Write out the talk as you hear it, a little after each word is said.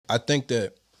I think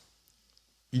that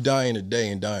you dying today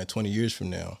and dying 20 years from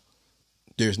now,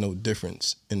 there's no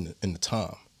difference in the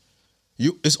time.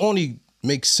 It's only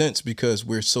makes sense because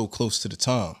we're so close to the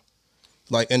time.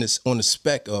 Like, and it's on the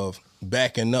spec of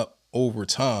backing up over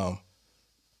time.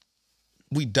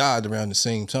 We died around the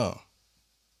same time.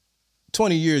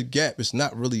 20-year gap is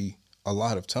not really a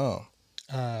lot of time.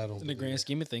 I don't. In the grand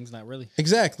scheme of things, not really.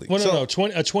 Exactly. Well, no. A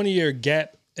 20-year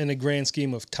gap in the grand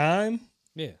scheme of time.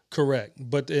 Yeah. Correct.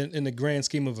 But in the grand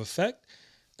scheme of effect,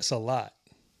 it's a lot.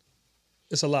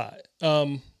 It's a lot.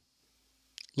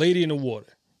 Lady in the Water.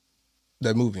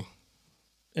 That movie.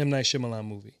 M. Night Shyamalan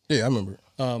movie. Yeah, I remember.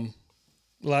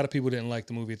 A lot of people didn't like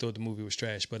the movie, thought the movie was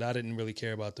trash, but I didn't really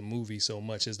care about the movie so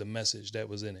much as the message that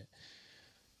was in it.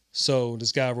 So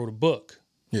this guy wrote a book.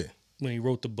 Yeah. When he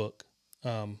wrote the book,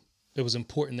 it was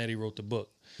important that he wrote the book.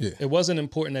 Yeah. It wasn't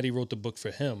important that he wrote the book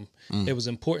for him. It was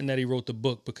important that he wrote the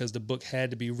book because the book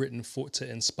had to be written to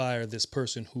inspire this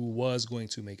person who was going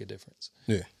to make a difference.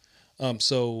 Yeah.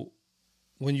 So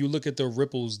when you look at the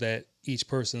ripples that each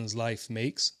person's life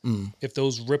makes, if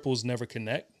those ripples never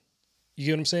connect, you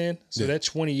get what I'm saying? So that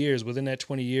 20 years, within that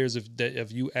 20 years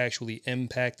of you actually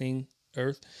impacting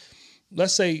Earth,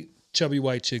 let's say Chubby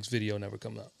White Chick's video never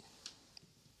comes out.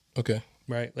 Okay.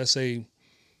 Right? Let's say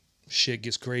shit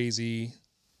gets crazy,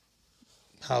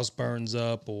 house burns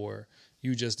up, or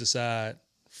you just decide,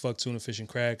 fuck tuna fish and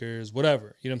crackers,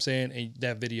 whatever. You know what I'm saying? And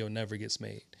that video never gets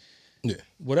made. Yeah.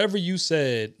 Whatever you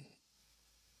said,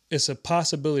 it's a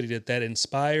possibility that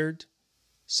inspired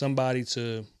somebody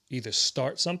to either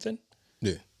start something.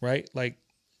 Yeah. Right?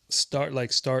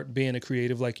 Start being a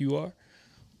creative like you are,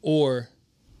 or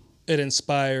it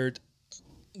inspired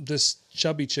this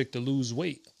chubby chick to lose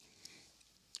weight.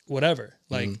 Whatever.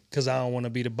 Like, because I don't want to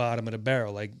be the bottom of the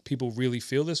barrel. Like, people really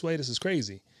feel this way. This is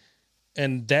crazy.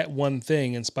 And that one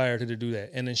thing inspired her to do that.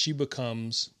 And then she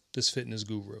becomes this fitness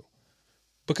guru.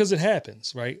 Because it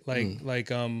happens, right?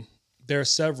 There are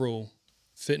several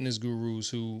fitness gurus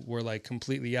who were like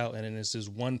completely out, and then it's this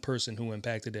one person who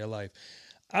impacted their life.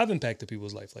 I've impacted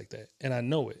people's life like that, and I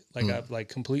know it. Like I've like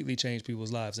completely changed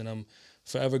people's lives, and I'm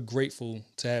forever grateful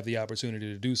to have the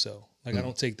opportunity to do so. Like I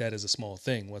don't take that as a small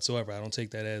thing whatsoever. I don't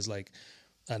take that as like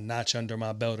a notch under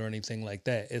my belt or anything like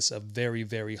that. It's a very,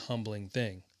 very humbling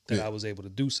thing that I was able to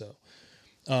do so.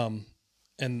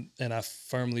 And I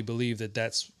firmly believe that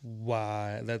that's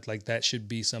why that should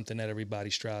be something that everybody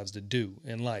strives to do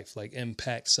in life, like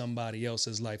impact somebody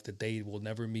else's life that they will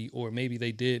never meet, or maybe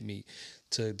they did meet,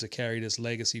 to carry this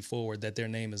legacy forward that their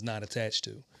name is not attached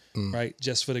to, right?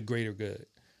 Just for the greater good.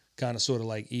 Kind of sort of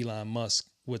like Elon Musk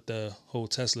with the whole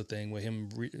Tesla thing with him.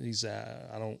 He's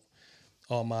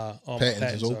all my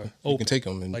patents is are open. You can take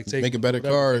them and like make a better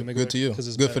car. Good to you.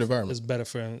 It's Good better, for the environment. It's better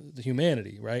for the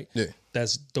humanity, right? Yeah.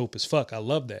 That's dope as fuck. I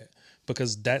love that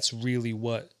because that's really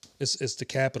what it's the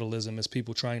capitalism. It's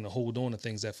people trying to hold on to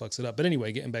things that fucks it up. But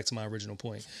anyway, getting back to my original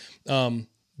point,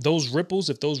 those ripples,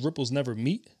 if those ripples never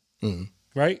meet,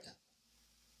 right?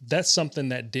 That's something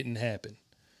that didn't happen.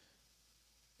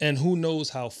 And who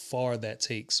knows how far that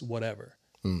takes, whatever.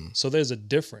 So there's a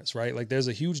difference, right? Like there's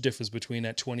a huge difference between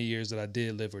that 20 years that I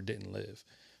did live or didn't live.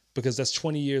 Because that's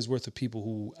 20 years worth of people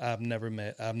who I've never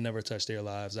met. I've never touched their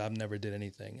lives. I've never did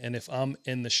anything. And if I'm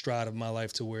in the stride of my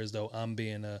life to where as though I'm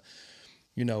being a,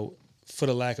 for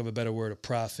the lack of a better word, a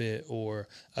prophet or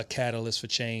a catalyst for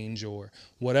change or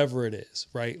whatever it is,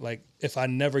 right? Like if I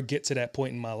never get to that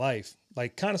point in my life,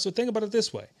 like kind of, so think about it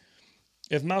this way.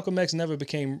 If Malcolm X never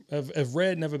became, if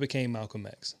Red never became Malcolm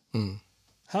X,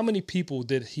 how many people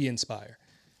did he inspire?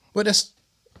 Well, that's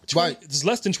 20, it's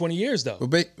less than 20 years though.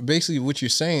 But basically what you're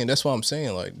saying, that's what I'm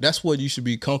saying. Like that's what you should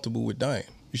be comfortable with dying.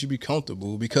 You should be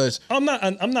comfortable because I'm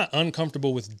not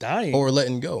uncomfortable with dying or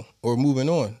letting go or moving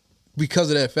on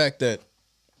because of that fact that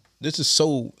this is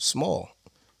so small.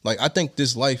 Like I think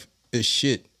this life is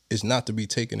shit is not to be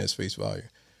taken as face value.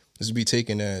 It's to be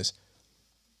taken as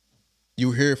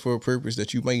you're here for a purpose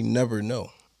that you may never know.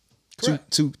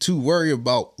 Correct. To worry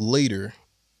about later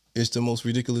is the most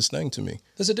ridiculous thing to me.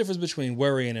 There's a difference between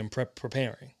worrying and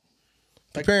preparing.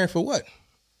 Preparing for what?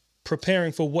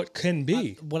 Preparing for what can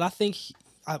be. What I think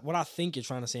you're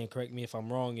trying to say, and correct me if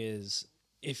I'm wrong, is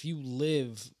if you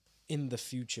live in the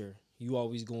future, you're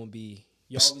always going to be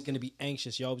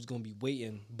anxious. You're always going to be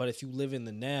waiting. But if you live in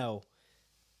the now,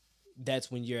 that's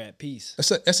when you're at peace.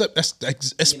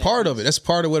 That's part of it. That's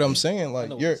part of what I'm saying.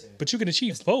 Like but you can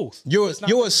achieve both. You're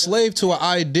a slave to an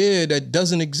idea that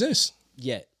doesn't exist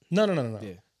yet. No.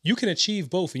 Yeah. You can achieve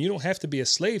both, and you don't have to be a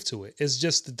slave to it. It's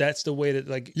just that's the way that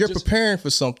like you're preparing for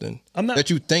something that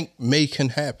you think can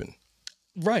happen.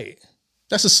 Right.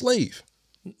 That's a slave.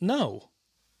 No.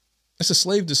 It's a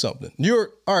slave to something. You're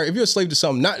all right. If you're a slave to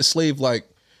something, not a slave like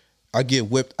I get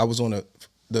whipped. I was on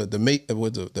the mate.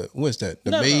 What's that?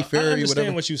 The No, Mayfair I or understand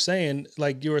whatever. what you're saying.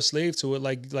 Like you're a slave to it.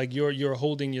 Like you're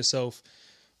holding yourself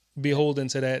beholden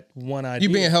to that one idea.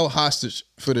 You're being held hostage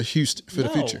for the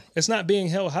future. It's not being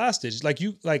held hostage. Like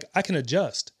I can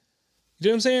adjust. You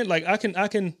know what I'm saying? Like I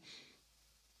can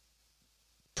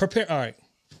prepare. All right.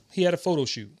 He had a photo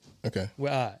shoot Okay.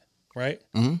 with right?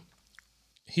 Mm-hmm.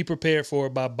 He prepared for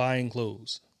it by buying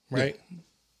clothes, right?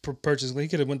 Yeah. Purchasing. He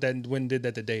could have went and did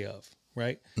that the day of,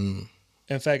 right? Mm.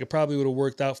 In fact, it probably would have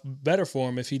worked out better for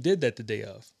him if he did that the day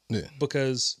of. Yeah.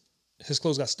 Because his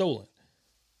clothes got stolen,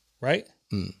 right?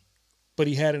 Mm. But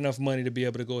he had enough money to be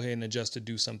able to go ahead and adjust to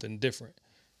do something different.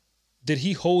 Did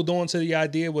he hold on to the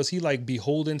idea? Was he like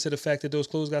beholden to the fact that those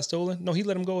clothes got stolen? No, he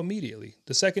let them go immediately.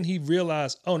 The second he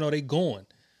realized, oh no, they gone.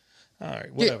 All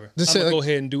right, whatever. I'm gonna go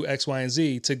ahead and do X, Y, and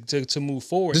Z to move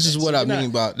forward. This is what I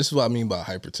mean by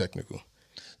hyper technical.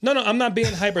 No, I'm not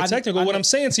being hyper technical. What I'm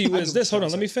saying to you is this. Hold on,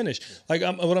 let me finish. Like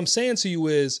what I'm saying to you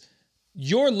is,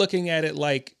 you're looking at it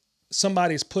like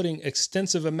somebody's putting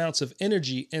extensive amounts of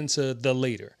energy into the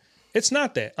later. It's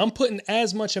not that. I'm putting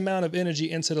as much amount of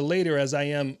energy into the later as I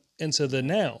am into the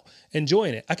now,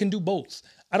 enjoying it. I can do both.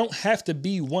 I don't have to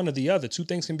be one or the other. Two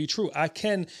things can be true. I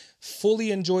can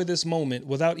fully enjoy this moment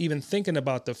without even thinking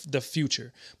about the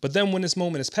future. But then when this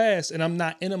moment is past and I'm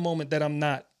not in a moment that I'm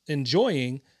not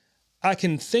enjoying, I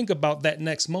can think about that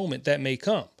next moment that may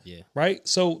come. Yeah. Right.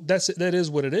 So that is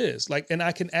what it is. Like, and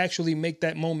I can actually make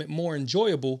that moment more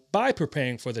enjoyable by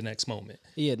preparing for the next moment.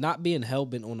 Yeah. Not being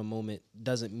hell-bent on a moment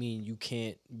doesn't mean you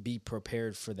can't be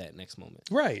prepared for that next moment.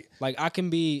 Right. Like I can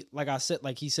be, like I said,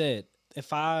 like he said,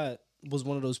 if I was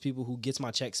one of those people who gets my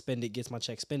check, spend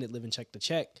it, living check to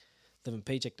check, living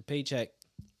paycheck to paycheck,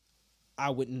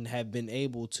 I wouldn't have been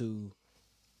able to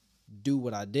do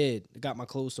what I did. Got my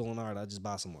clothes stolen, all right, I just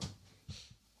buy some more.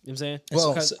 You know what I'm saying?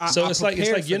 Well, so it's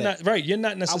like you're not right. You're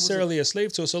not necessarily a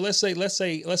slave to it. So let's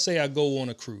say I go on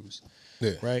a cruise,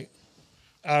 right?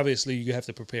 Obviously, you have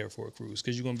to prepare for a cruise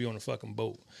because you're gonna be on a fucking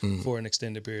boat for an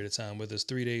extended period of time, whether it's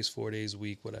 3 days, 4 days a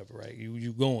week, whatever. Right?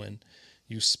 You going,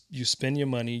 you spend your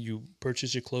money, you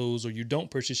purchase your clothes, or you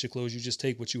don't purchase your clothes. You just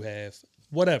take what you have,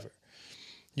 whatever.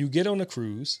 You get on a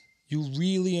cruise. You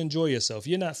really enjoy yourself.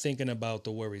 You're not thinking about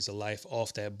the worries of life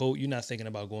off that boat. You're not thinking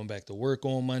about going back to work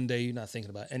on Monday. You're not thinking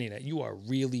about any of that. You are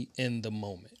really in the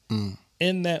moment.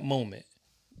 In that moment,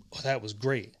 that was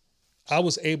great. I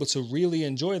was able to really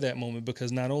enjoy that moment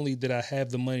because not only did I have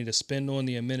the money to spend on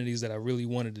the amenities that I really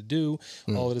wanted to do,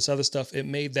 all of this other stuff, it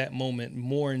made that moment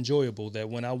more enjoyable. That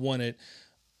when I wanted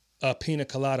a pina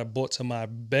colada brought to my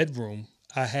bedroom,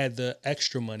 I had the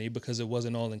extra money because it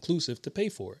wasn't all inclusive to pay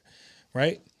for it,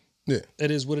 right? Yeah. It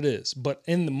is what it is. But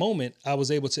in the moment, I was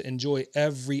able to enjoy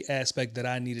every aspect that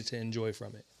I needed to enjoy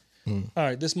from it. All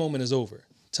right, this moment is over.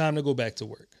 Time to go back to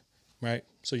work, right?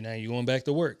 So now you're going back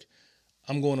to work.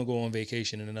 I'm going to go on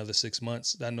vacation in another 6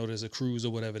 months. I know there's a cruise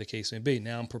or whatever the case may be.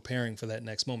 Now I'm preparing for that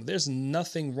next moment. There's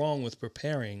nothing wrong with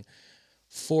preparing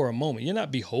for a moment. You're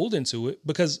not beholden to it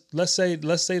because let's say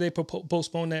they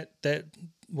postpone that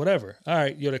whatever. All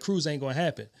right, the cruise ain't going to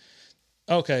happen.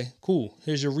 Okay, cool.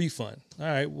 Here's your refund. All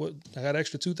right, I got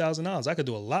extra $2,000. I could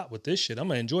do a lot with this shit. I'm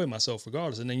gonna enjoy myself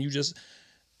regardless. And then you just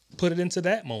put it into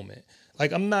that moment.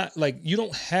 Like I'm not like you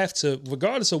don't have to,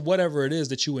 regardless of whatever it is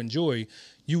that you enjoy,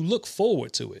 you look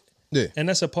forward to it. Yeah. And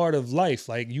that's a part of life.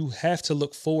 Like you have to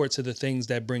look forward to the things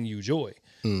that bring you joy.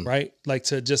 Right? Like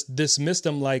to just dismiss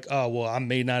them like, oh, well, I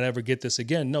may not ever get this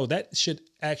again. No, that should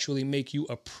actually make you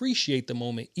appreciate the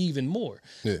moment even more.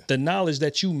 Yeah. The knowledge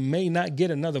that you may not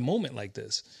get another moment like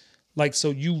this. Like,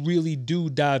 so you really do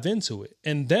dive into it.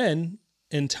 And then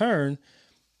in turn,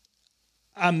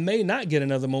 I may not get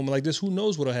another moment like this. Who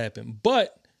knows what'll happen?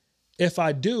 But if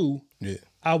I do,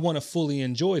 I want to fully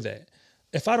enjoy that.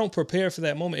 If I don't prepare for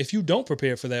that moment, if you don't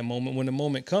prepare for that moment, when the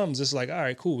moment comes, it's like, all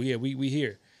right, cool. Yeah, we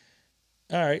here.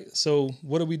 All right, so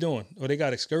what are we doing? Oh, they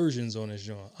got excursions on this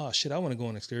joint. Oh, shit, I want to go on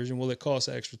an excursion. Well, it costs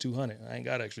an extra $200. I ain't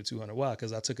got extra $200. Why?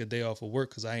 Because I took a day off of work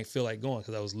because I ain't feel like going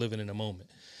because I was living in the moment.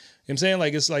 You know what I'm saying?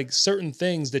 Like, it's like certain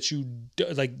things that you do,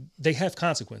 like, they have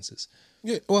consequences.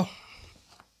 Yeah, well,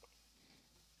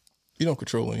 you don't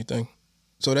control anything.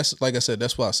 So that's, like I said,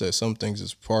 that's why I said some things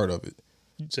is part of it.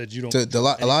 You said you don't. A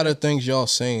lot of things y'all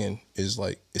saying is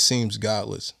like, it seems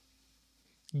godless.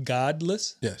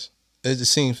 Godless? Yes. It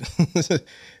just seems,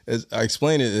 as I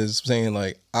explain it, as saying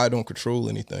like, I don't control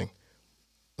anything.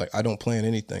 Like, I don't plan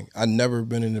anything. I've never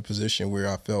been in a position where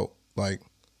I felt like,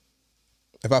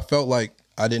 if I felt like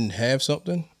I didn't have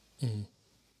something,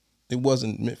 it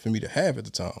wasn't meant for me to have at the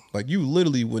time. Like, you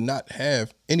literally would not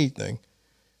have anything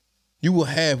you will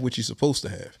have what you're supposed to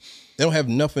have. They don't have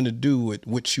nothing to do with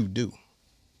what you do.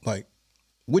 Like,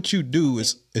 what you do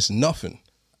is nothing.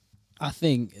 I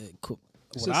think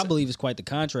what I believe is quite the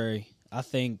contrary. I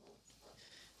think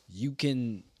you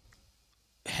can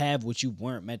have what you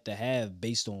weren't meant to have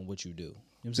based on what you do. You know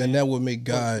what I'm saying? Then that would make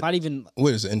God, not even.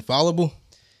 what is it, infallible?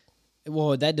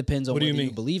 Well, that depends on What do whether you you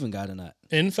mean? believe in God or not.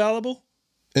 Infallible?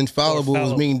 Infallible Or would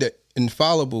fallible. mean that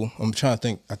infallible, I'm trying to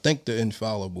think. I think the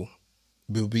infallible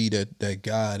will be that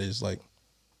God is like,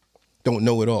 don't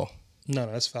know it all. No,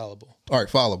 that's fallible. All right,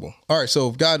 fallible. All right, so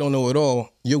if God don't know it all,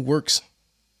 your works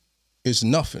is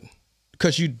nothing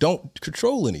because you don't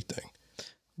control anything.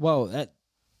 Well, that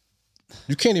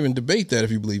You can't even debate that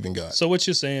if you believe in God. So what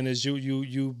you're saying is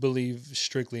you believe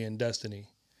strictly in destiny,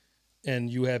 and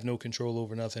you have no control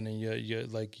over nothing, and you're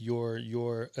like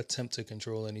your attempt to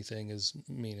control anything is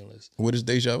meaningless. What is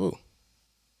deja vu?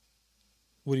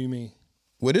 What do you mean?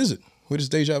 What is it? What is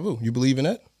deja vu? You believe in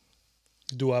that?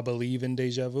 Do I believe in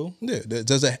deja vu? Yeah.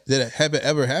 Have it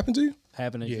ever happened to you?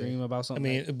 having a Yeah. dream about I something.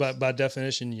 mean, by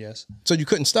definition, yes. So you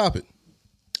couldn't stop it.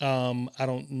 I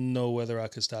don't know whether I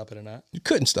could stop it or not. You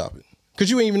couldn't stop it because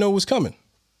you didn't even know it was coming.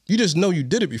 You just know you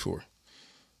did it before.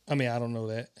 I mean, I don't know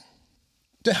that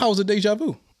Then how is it deja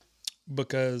vu?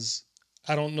 because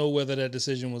I don't know whether that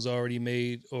decision was already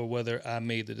made or whether I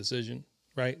made the decision,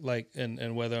 right? Like,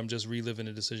 and whether I'm just reliving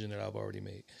a decision that I've already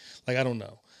made. Like, I don't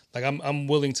know. Like, I'm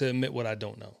willing to admit what I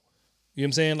don't know. You know what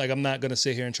I'm saying? Like, I'm not going to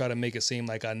sit here and try to make it seem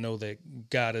like I know that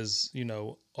God is,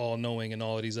 all knowing and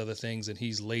all of these other things. And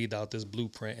he's laid out this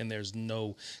blueprint and there's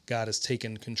no, God has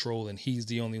taken control and he's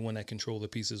the only one that control the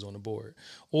pieces on the board.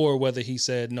 Or whether he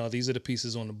said, no, these are the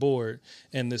pieces on the board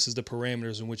and this is the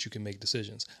parameters in which you can make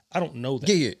decisions. I don't know that.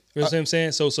 Yeah. You know what I'm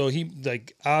saying? So he,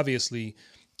 like, obviously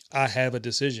I have a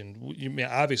decision.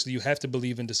 Obviously you have to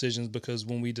believe in decisions because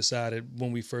when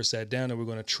we first sat down that we're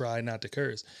going to try not to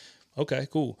curse. Okay,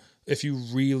 cool. If you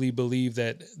really believe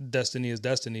that destiny is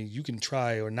destiny, you can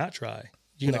try or not try.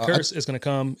 You're going to curse, it's going to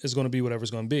come, it's going to be whatever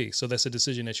it's going to be. So that's a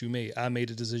decision that you made. I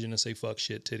made a decision to say fuck,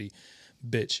 shit, titty,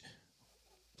 bitch,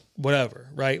 whatever,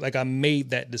 right? Like I made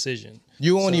that decision.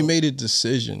 You only made a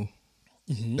decision.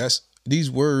 Mm-hmm. These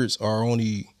words are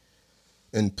only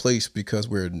in place because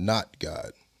we're not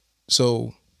God.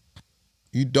 So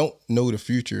you don't know the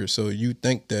future. So you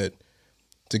think that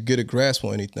to get a grasp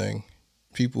on anything,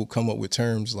 people come up with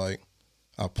terms like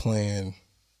I plan,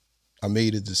 I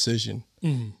made a decision.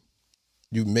 Mm-hmm.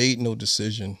 You made no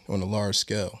decision on a large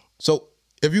scale. So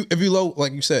if you low,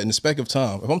 like you said, in the speck of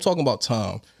time, if I'm talking about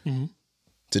time, mm-hmm.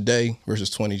 today versus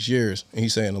 20 years, and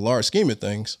he's saying the large scheme of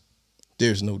things,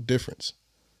 there's no difference.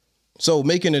 So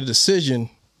making a decision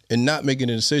and not making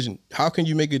a decision, how can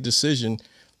you make a decision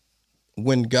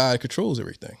when God controls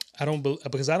everything? I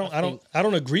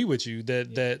don't agree with you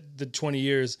that the 20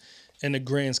 years in the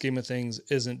grand scheme of things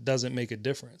doesn't make a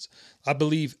difference. I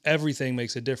believe everything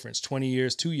makes a difference. 20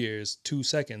 years, 2 years, 2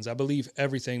 seconds. I believe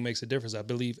everything makes a difference. I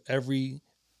believe every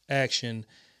action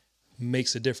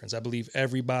makes a difference. I believe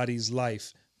everybody's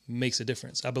life makes a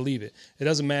difference. I believe it. It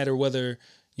doesn't matter whether,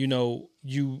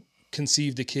 you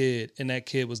conceived a kid and that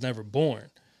kid was never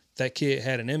born. That kid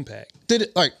had an impact.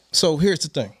 So here's the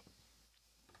thing.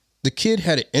 The kid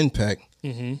had an impact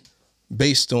mm-hmm.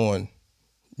 based on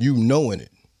you knowing it.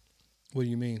 What do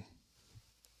you mean?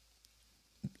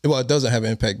 Well, it doesn't have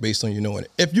an impact based on you knowing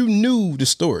it. If you knew the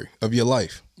story of your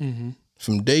life mm-hmm.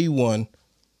 from day one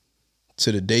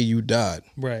to the day you died,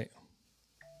 right,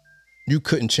 you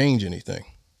couldn't change anything.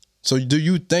 So do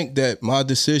you think that my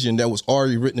decision that was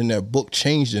already written in that book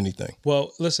changed anything?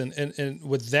 Well, listen, and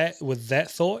with that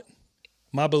thought,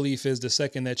 my belief is the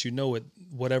second that you know it,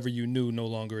 whatever you knew no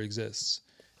longer exists.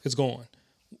 It's gone.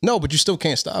 No, but you still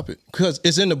can't stop it because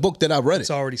it's in the book that I read.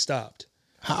 It's already stopped.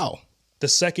 How? The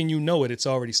second you know it, it's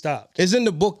already stopped. It's in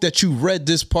the book that you read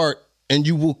this part and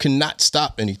you cannot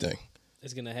stop anything.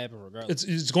 It's going to happen regardless.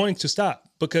 It's going to stop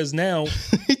because now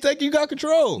you think you got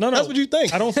control. No, that's what you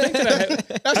think. I don't think that I have.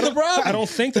 That's the problem. I don't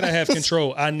think that I have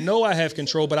control. I know I have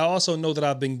control, but I also know that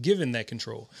I've been given that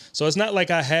control. So it's not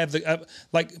like I have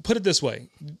put it this way.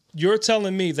 You're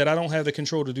telling me that I don't have the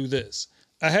control to do this.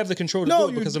 I have the control to do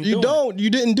it because I'm doing it.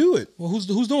 You didn't do it. Well, who's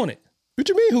doing it? What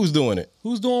you mean who's doing it?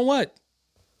 Who's doing what?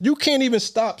 You can't even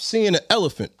stop seeing an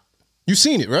elephant. You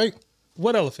seen it, right?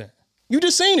 What elephant? You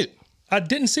just seen it. I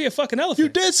didn't see a fucking elephant. You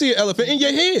did see an elephant in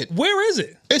your head. Where is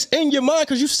it? It's in your mind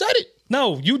because you said it.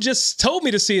 No, you just told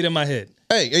me to see it in my head.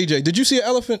 Hey, AJ, did you see an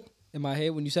elephant? In my head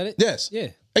when you said it? Yes. Yeah.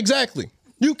 Exactly.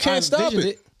 You can't stop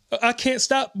it. I can't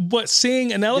stop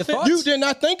seeing an elephant? You did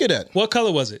not think of that. What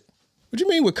color was it? What do you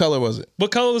mean what color was it?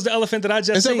 What color was the elephant that I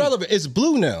just seen? It's irrelevant. It's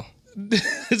blue now.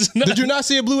 Did you not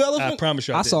see a blue elephant? I promise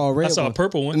you, I saw a red I saw one. a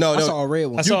purple one. No, I no. saw a red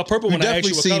one. I saw a purple You one. I asked definitely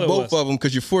you what see color it both was. of them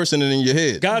because you're forcing it in your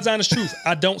head. God's honest truth.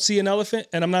 I don't see an elephant,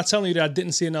 and I'm not telling you that I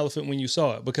didn't see an elephant when you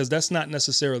saw it, because that's not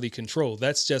necessarily control.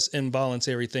 That's just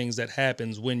involuntary things that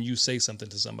happens when you say something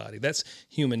to somebody. That's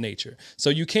human nature. So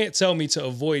you can't tell me to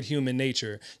avoid human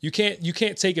nature. You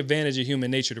can't take advantage of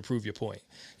human nature to prove your point.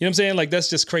 You know what I'm saying? Like, that's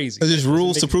just crazy. There's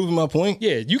rules to proving my point.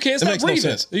 Yeah, you can't stop makes no breathing.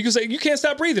 sense. You can say you can't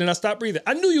stop breathing, and I stop breathing.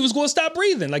 I knew you was going to stop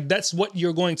breathing. Like, that's what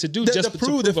you're going to do just To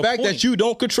prove the a fact point. that you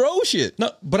don't control shit.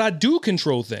 No, but I do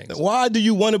control things. Why do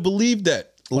you want to believe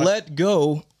that? Let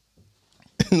go.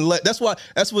 And that's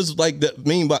what's like the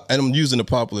mean by, and I'm using a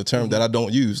popular term that I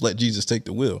don't use. Let Jesus take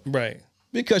the wheel, Right.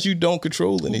 because you don't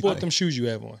control Who anything. bought them shoes you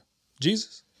have on?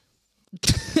 Jesus?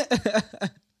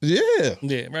 Yeah,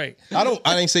 Yeah, right. I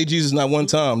didn't say Jesus not one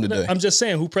time today. I'm just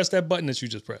saying, who pressed that button that you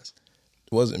just pressed?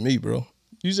 It wasn't me, bro.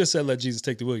 You just said let Jesus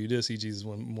take the wheel. You did see Jesus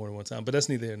more than one time, but that's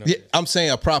neither here nor Yeah, there. I'm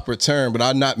saying a proper term, but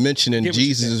I'm not mentioning Get what you're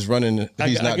Jesus saying. is running.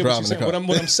 He's I not get driving the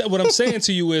car. What I'm saying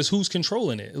to you is who's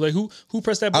controlling it? Like who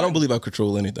pressed that I button? don't believe I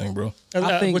control anything, bro.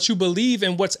 I think- what you believe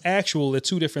and what's actual are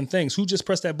two different things. Who just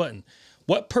pressed that button?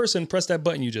 What person pressed that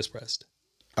button you just pressed?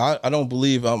 I don't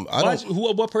believe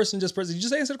What person just pressed it? You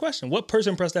just answer the question. What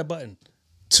person pressed that button?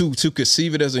 to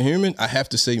conceive it as a human. I have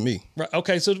to say me. Right.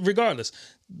 Okay. So regardless,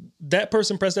 that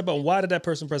person pressed that button. Why did that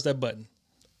person press that button?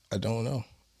 I don't know.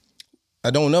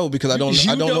 I don't know because I don't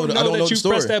You know that the you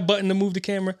story. pressed that button to move the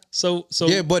camera. So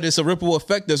Yeah, but it's a ripple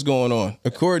effect that's going on,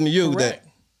 according to you. Correct.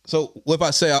 So if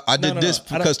I say I did this I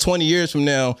don't- because 20 years from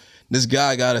now, this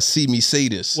guy got to see me say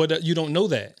this. what you don't know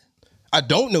that. I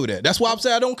don't know that. That's why I'm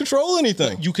saying I don't control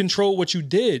anything. You control what you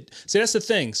did. See, that's the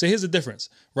thing. So here's the difference,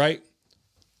 right?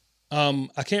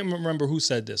 I can't remember who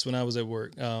said this when I was at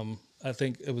work. I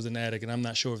think it was an addict, and I'm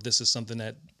not sure if this is something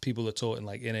that people are taught in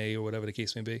like NA or whatever the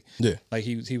case may be. Yeah. Like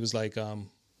he was like,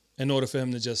 in order for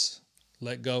him to just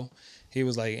let go, he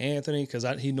was like, Anthony, because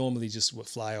he normally just would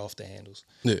fly off the handles.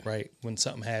 Yeah. Right. When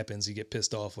something happens, he get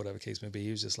pissed off, whatever the case may be.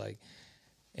 He was just like,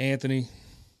 Anthony,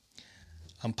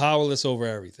 I'm powerless over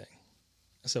everything.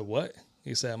 I said, what?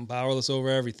 He said, I'm powerless over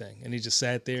everything. And he just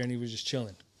sat there and he was just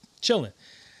chilling.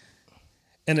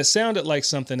 And it sounded like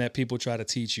something that people try to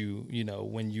teach you, you know,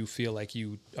 when you feel like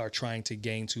you are trying to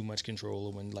gain too much control,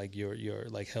 or when like you're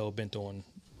like hell bent on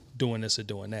doing this or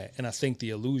doing that. And I think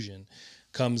the illusion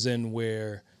comes in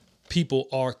where people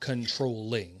are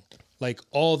controlling. Like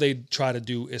all they try to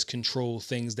do is control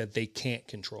things that they can't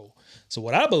control. So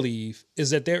what I believe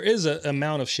is that there is an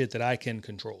amount of shit that I can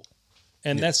control.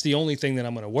 And that's the only thing that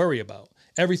I'm going to worry about.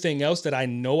 Everything else that I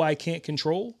know I can't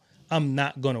control, I'm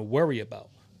not going to worry about,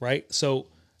 right? So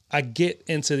I get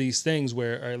into these things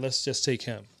where, all right, let's just take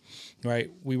him, right?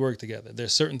 We work together.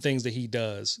 There's certain things that he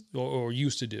does or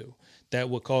used to do that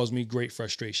would cause me great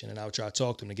frustration. And I would try to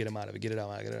talk to him to get him out of it, get it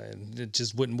out, and it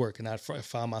just wouldn't work. And I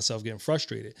found myself getting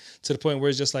frustrated to the point where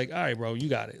it's just like, all right, bro, you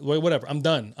got it. Whatever. I'm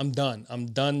done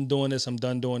doing this. I'm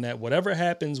done doing that. Whatever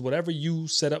happens, whatever you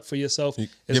set up for yourself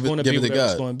is going to be whatever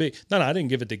it's going to be. No, I didn't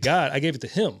give it to God. I gave it to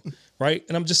him. Right.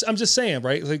 And I'm just saying,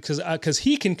 right. Like, cause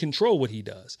he can control what he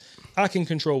does. I can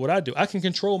control what I do. I can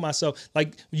control myself.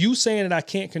 Like you saying that I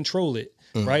can't control it.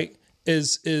 Right.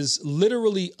 Is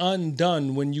literally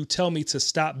undone when you tell me to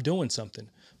stop doing something,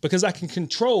 because I can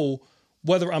control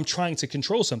whether I'm trying to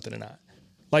control something or not.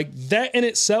 Like that in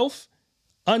itself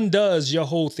undoes your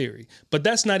whole theory. But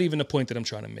that's not even the point that I'm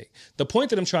trying to make. The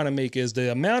point that I'm trying to make is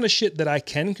the amount of shit that I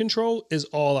can control is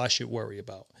all I should worry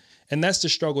about. And that's the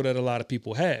struggle that a lot of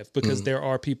people have, because there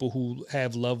are people who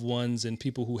have loved ones and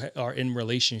people who are in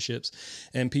relationships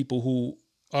and people who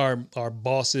are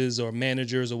bosses or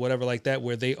managers or whatever like that,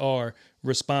 where they are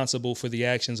responsible for the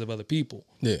actions of other people.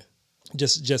 Yeah.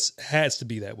 Just has to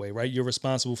be that way, right? You're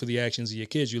responsible for the actions of your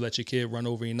kids. You let your kid run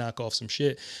over you, knock off some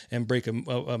shit and break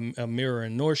a mirror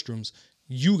in Nordstrom's.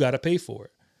 You got to pay for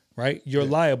it, right? You're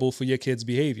liable for your kid's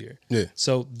behavior. Yeah.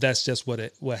 So that's just what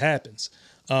happens.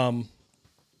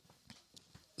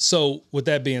 So with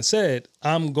that being said,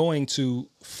 I'm going to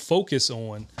focus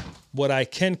on what I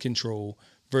can control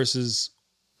versus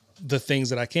the things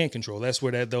that I can't control. That's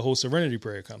where the whole serenity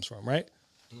prayer comes from, right?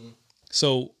 Mm-hmm.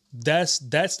 So that's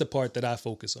the part that I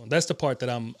focus on. That's the part that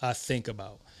I think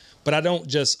about. But I don't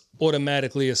just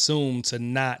automatically assume to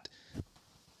not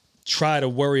try to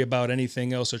worry about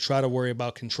anything else or try to worry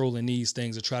about controlling these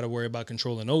things or try to worry about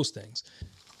controlling those things.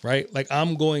 Right? Like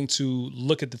I'm going to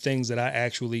look at the things that I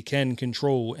actually can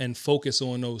control and focus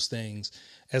on those things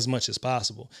as much as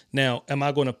possible. Now, am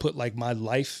I going to put like my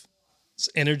life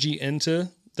energy into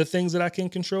the things that I can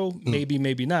control? Maybe,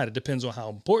 maybe not. It depends on how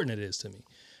important it is to me.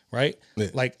 right? Yeah.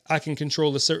 Like I can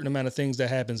control a certain amount of things that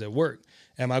happens at work.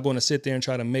 Am I going to sit there and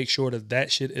try to make sure that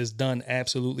that shit is done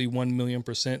absolutely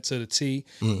 1,000,000% to the T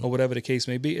or whatever the case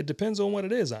may be? It depends on what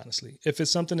it is, honestly. If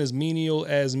it's something as menial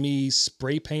as me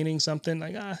spray painting something,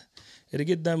 like, it'll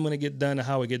get done when it get done, or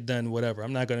how it get done, whatever.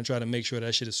 I'm not going to try to make sure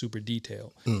that shit is super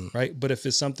detailed, right? But if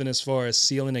it's something as far as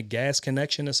sealing a gas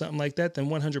connection or something like that, then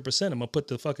 100% I'm going to put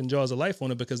the fucking jaws of life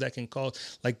on it, because that can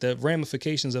cause, like, the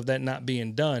ramifications of that not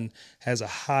being done has a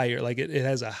higher, like, it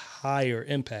has a higher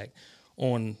impact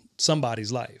on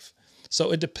somebody's life.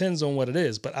 So it depends on what it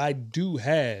is, but I do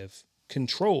have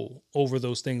control over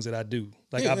those things that I do.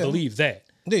 Like, Yeah, I believe that.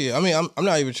 Yeah, I mean, I'm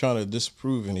not even trying to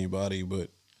disprove anybody, but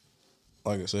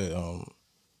like I said,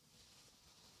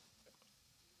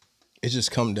 it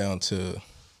just comes down to,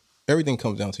 everything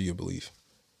comes down to your belief.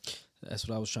 That's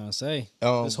what I was trying to say.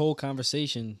 This whole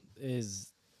conversation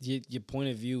is, your point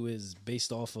of view is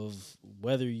based off of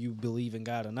whether you believe in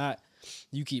God or not.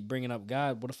 You keep bringing up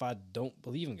God. What if I don't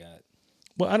believe in God?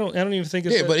 Well, I don't even think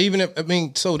it's Yeah, but even if, I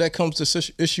mean, so that comes to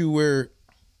such issue where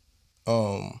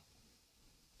you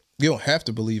don't have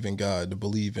to believe in God to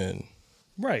believe in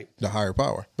right the higher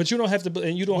power. But you don't have to,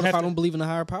 and you don't What have if I to. don't believe in a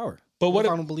higher power? But what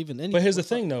if I don't believe in anything? But here's the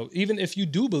thing, though. Even if you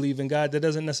do believe in God, that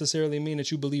doesn't necessarily mean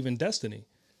that you believe in destiny.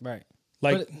 Right.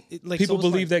 Like, people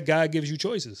believe that God gives you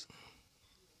choices.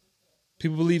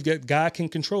 People believe that God can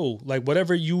control, like,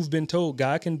 whatever you've been told,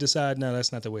 God can decide, no,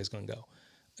 that's not the way it's going to go.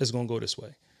 It's going to go this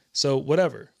way. So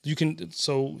whatever you can,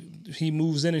 so he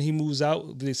moves in and he moves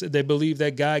out. They believe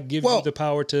that God gives you the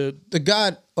power to. The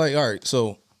God, like, all right,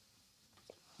 so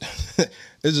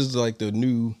this is like the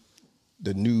new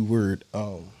word.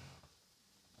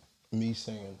 Me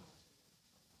saying.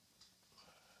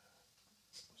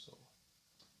 So,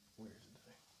 where is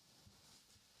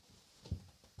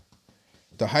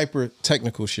it? The hyper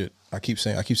technical shit. I keep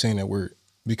saying that word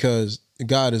because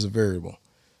God is a variable.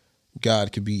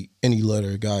 God could be any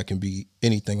letter. God can be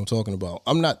anything I'm talking about.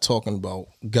 I'm not talking about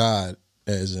God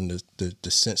as in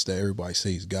the sense that everybody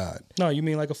says God. No, you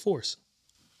mean like a force.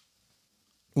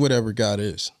 Whatever God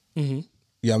is. Mm-hmm.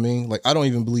 Yeah, I mean, like, I don't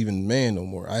even believe in man no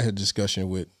more. I had a discussion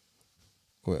with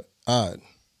Odd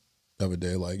the other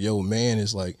day. Like, yo, man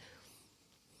is like,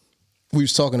 we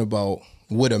was talking about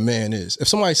what a man is. If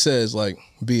somebody says, like,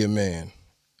 be a man,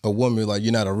 a woman, like,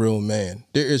 you're not a real man,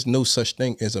 there is no such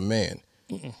thing as a man.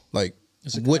 Mm-mm. Like,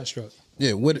 it's a construct.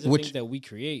 Yeah, what that we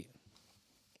create.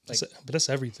 Like, but that's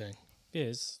everything.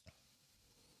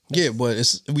 Yeah, but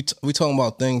it's we talking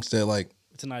about things that, like,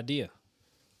 it's an idea.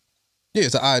 Yeah,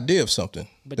 it's an idea of something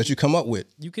that you come up with.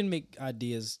 You can make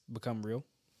ideas become real.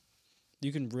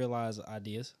 You can realize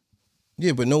ideas.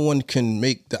 Yeah, but no one can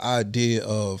make the idea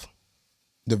of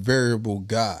the variable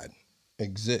God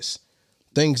exist.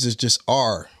 Things is just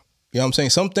are. You know what I'm saying?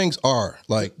 Some things are.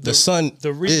 Like the sun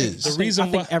is. The reason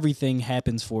I think everything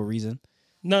happens for a reason.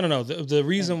 No. The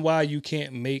reason why you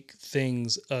can't make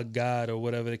things a God or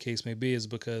whatever the case may be is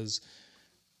because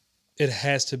it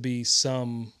has to be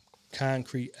some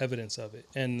concrete evidence of it.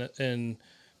 And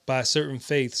by certain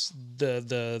faiths,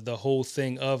 the whole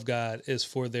thing of God is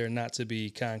for there not to be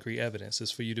concrete evidence.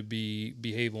 It's for you to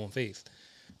behave on faith.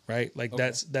 Right? Like,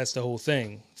 okay. That's the whole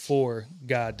thing for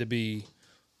God to be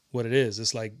what it is.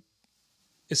 It's like,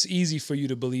 it's easy for you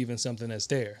to believe in something that's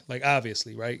there. Like,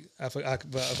 obviously, right?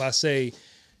 If I say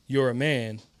you're a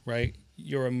man, right?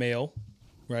 You're a male,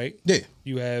 right? Yeah.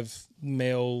 You have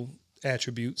male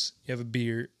attributes. You have a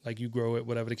beard, like you grow it,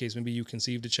 whatever the case may be. You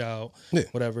conceived a child,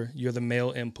 whatever. You're the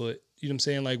male input. You know what I'm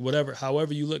saying? Like, whatever,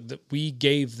 however you look, we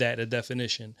gave that a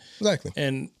definition. Exactly.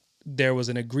 And there was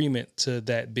an agreement to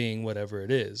that being whatever it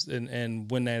is.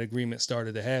 And when that agreement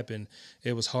started to happen,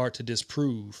 it was hard to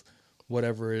disprove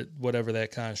whatever that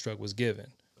construct was given,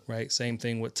 right? Same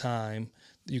thing with time.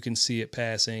 You can see it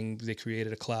passing. They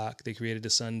created a clock. They created a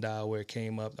sundial where it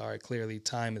came up. All right, clearly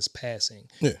time is passing,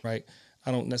 right?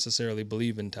 I don't necessarily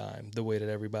believe in time the way that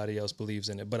everybody else believes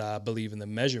in it, but I believe in the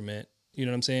measurement. You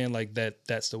know what I'm saying? Like,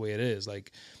 that's the way it is.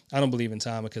 Like, I don't believe in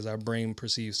time because our brain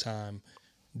perceives time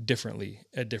differently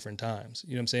at different times.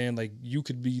 You know what I'm saying? Like, you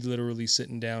could be literally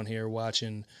sitting down here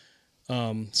watching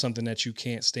something that you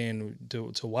can't stand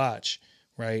to watch,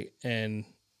 right? And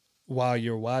while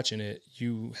you're watching it,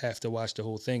 you have to watch the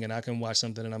whole thing. And I can watch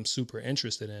something that I'm super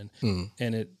interested in,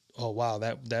 and oh wow,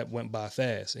 that went by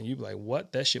fast, and you be like,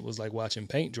 what? That shit was like watching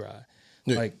paint dry.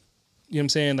 Like, you know what I'm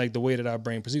saying? Like, the way that our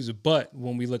brain perceives it. But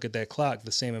when we look at that clock,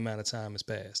 the same amount of time has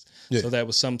passed. So that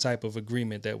was some type of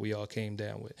agreement that we all came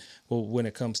down with. Well, when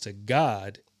it comes to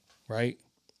God, right?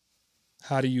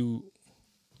 How do you?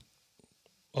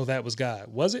 Oh, that was God.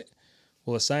 Was it?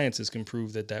 Well, a scientist can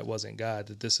prove that that wasn't God,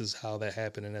 that this is how that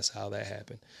happened and that's how that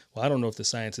happened. Well, I don't know if the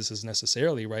scientist is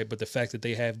necessarily right, but the fact that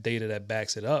they have data that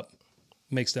backs it up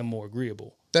makes them more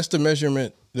agreeable. That's the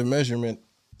measurement. The measurement.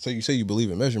 So you say you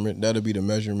believe in measurement. That'll be the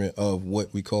measurement of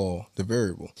what we call the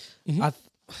variable.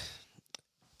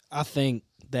 I think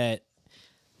that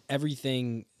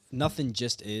nothing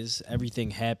just is.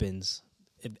 Everything happens.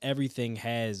 If everything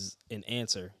has an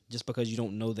answer, just because you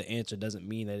don't know the answer doesn't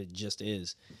mean that it just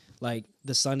is. Like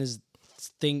the sun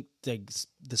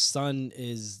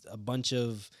is a bunch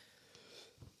of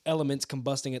elements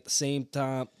combusting at the same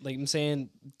time. Like I'm saying,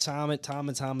 time and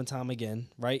time again,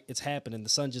 right? It's happening. The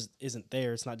sun just isn't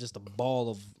there. It's not just a ball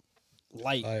of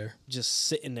light Fire. just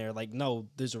sitting there. Like, no,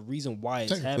 there's a reason why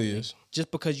it's Technically happening. is.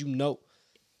 Just because you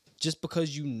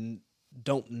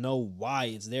don't know why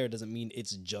it's there doesn't mean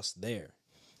it's just there.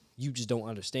 You just don't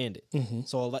understand it. Mm-hmm.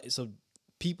 So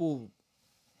people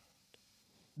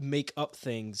make up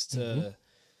things to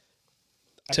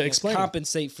explain it.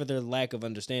 compensate for their lack of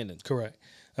understanding. Correct.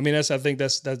 I mean, I think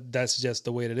that's just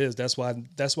the way it is. That's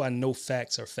why no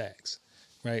facts are facts,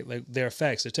 right? Like they're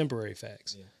facts, they're temporary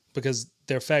facts because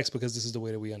they're facts because this is the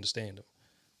way that we understand them.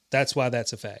 That's why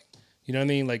that's a fact. You know what I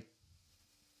mean? Like,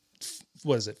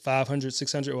 what is it? 500,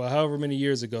 600, or however many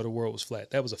years ago the world was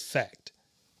flat. That was a fact,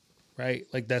 right?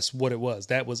 Like that's what it was.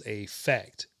 That was a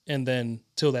fact. And then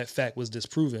till that fact was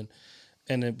disproven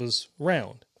and it was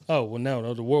round. Oh, well,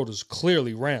 no, the world is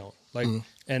clearly round. Like,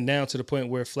 and now to the point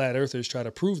where flat earthers try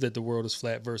to prove that the world is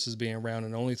flat versus being round.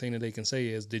 And the only thing that they can say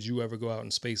is, did you ever go out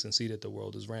in space and see that the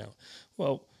world is round?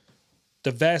 Well,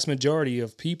 the vast majority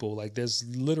of people, like there's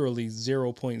literally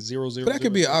 0.00. But that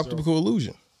could be an optical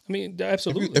illusion. I mean,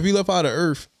 absolutely. If you left out of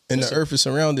Earth and the Earth is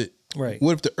surrounded, Right.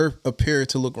 what if the Earth appeared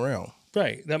to look round?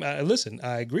 Right. Listen,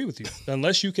 I agree with you.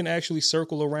 Unless you can actually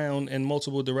circle around in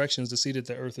multiple directions to see that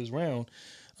the earth is round,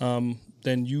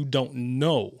 then you don't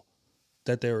know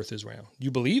that the earth is round.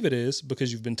 You believe it is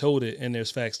because you've been told it and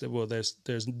there's facts that, well, there's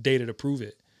data to prove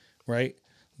it, right?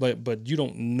 But you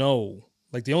don't know.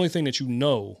 Like the only thing that you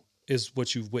know is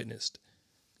what you've witnessed,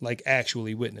 like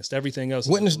actually witnessed. Everything else.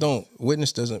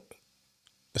 Witness doesn't.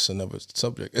 It's another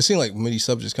subject. It seems like many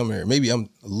subjects come here. Maybe I'm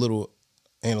a little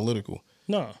analytical.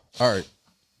 No. All right.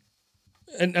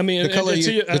 And I mean,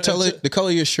 the color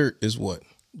of your shirt is what?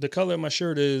 The color of my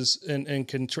shirt is,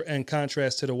 in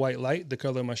contrast to the white light, the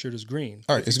color of my shirt is green.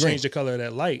 All right, if it's you green. change the color of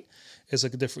that light, it's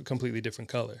like a completely different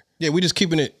color. Yeah, we just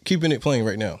keeping it plain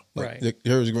right now. Like, Right.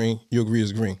 Yours is green. You agree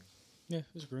it's green. Yeah,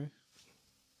 it's green.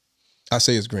 I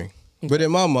say it's green. But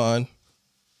in my mind,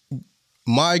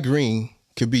 my green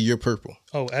could be your purple.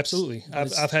 Oh, absolutely.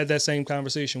 I've had that same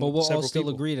conversation But with we'll several all still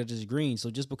people. agree that it's green. So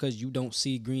just because you don't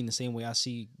see green the same way I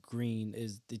see green,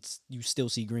 you still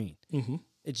see green. Mm-hmm.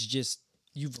 It's just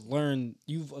you've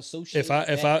associated.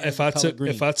 If I took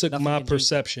Nothing my can change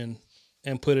perception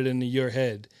and put it into your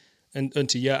head and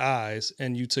into your eyes,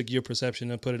 and you took your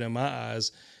perception and put it in my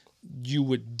eyes, you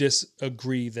would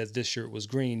disagree that this shirt was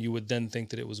green. You would then think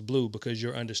that it was blue because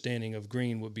your understanding of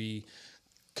green would be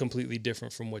completely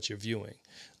different from what you're viewing.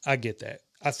 I get that.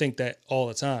 I think that all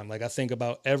the time. Like I think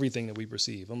about everything that we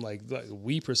perceive. I'm like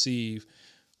we perceive.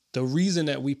 The reason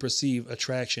that we perceive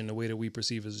attraction the way that we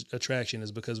perceive as attraction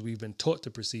is because we've been taught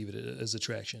to perceive it as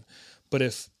attraction. But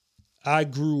if I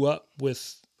grew up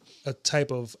with a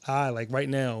type of eye, like right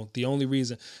now, the only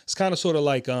reason it's kind of sort of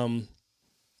like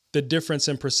the difference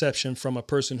in perception from a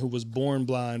person who was born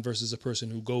blind versus a person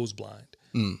who goes blind.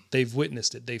 They've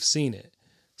witnessed it. They've seen it.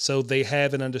 So they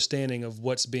have an understanding of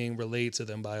what's being relayed to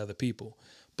them by other people.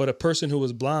 But a person who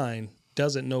is blind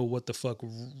doesn't know what the fuck,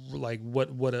 like what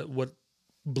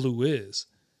blue is,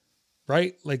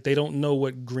 right? Like they don't know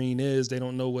what green is. They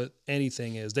don't know what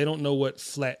anything is. They don't know what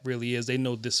flat really is. They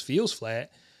know this feels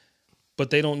flat, but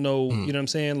they don't know, you know what I'm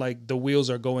saying? Like the wheels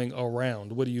are going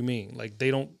around. What do you mean? Like they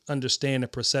don't understand the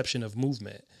perception of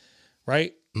movement,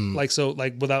 right? Like, so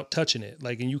like without touching it,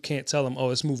 like, and you can't tell them, oh,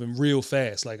 it's moving real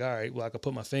fast. Like, all right, well, I can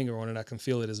put my finger on it. I can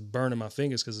feel it. It's burning my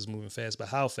fingers because it's moving fast, but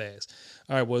how fast?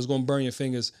 All right, well, it's going to burn your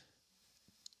fingers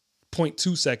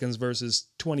 0.2 seconds versus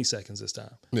 20 seconds this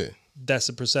time. Yeah. That's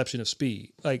a perception of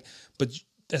speed. Like, but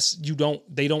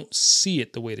they don't see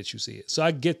it the way that you see it. So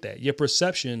I get that. Your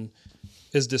perception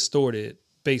is distorted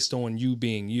based on you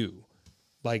being you.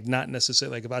 Like not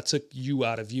necessarily, like if I took you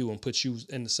out of view and put you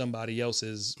into somebody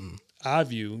else's eye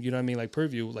view, you know what I mean? Like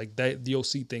purview, like that, you'll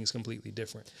see things completely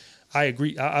different. I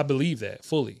agree. I believe that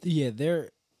fully. Yeah,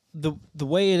 the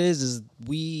way it is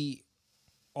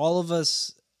all of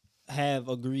us have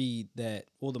agreed that,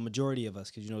 well, the majority of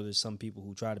us, because there's some people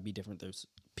who try to be different. There's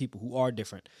people who are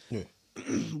different. Yeah.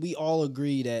 We all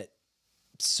agree that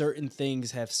certain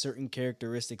things have certain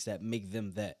characteristics that make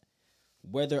them that.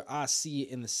 Whether I see it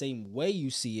in the same way you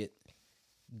see it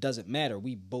doesn't matter.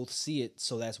 We both see it,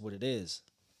 so that's what it is.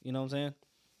 You know what I'm saying?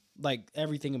 Like,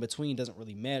 everything in between doesn't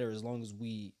really matter as long as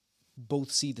we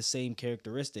both see the same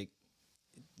characteristic.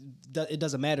 It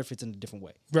doesn't matter if it's in a different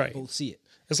way. Right. We both see it.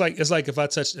 It's like if I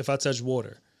touch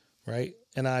water, right,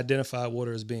 and I identify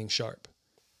water as being sharp.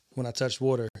 When I touched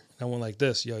water, I went like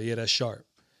this, yo, yeah, that's sharp.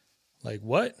 Like,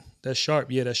 what? That's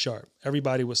sharp. Yeah, that's sharp.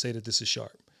 Everybody would say that this is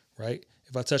sharp, right?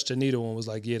 If I touched a needle and was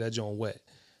like, yeah, that joint wet,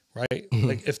 right?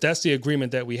 Like, if that's the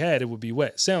agreement that we had, it would be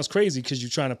wet. Sounds crazy because you're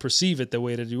trying to perceive it the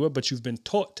way that you would, but you've been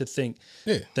taught to think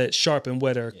that sharp and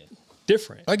wet are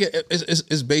different. I get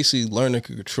it's basically learning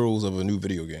the controls of a new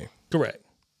video game. Correct.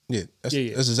 Yeah, that's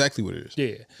exactly what it is.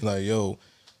 Yeah. Like, yo,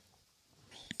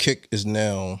 kick is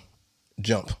now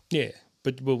jump. Yeah.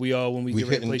 But we all, when we get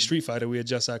ready to play Street Fighter, we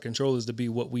adjust our controllers to be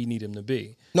what we need them to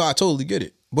be. No, I totally get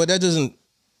it. But that doesn't,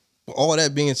 all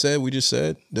that being said, we just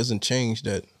said, doesn't change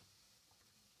that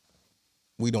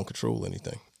we don't control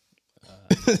anything.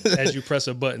 As you press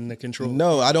a button to control.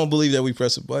 No, I don't believe that we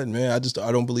press a button, man.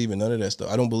 I don't believe in none of that stuff.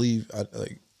 I don't believe,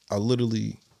 I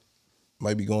literally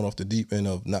might be going off the deep end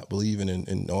of not believing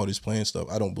in all this playing stuff.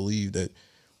 I don't believe that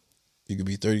it could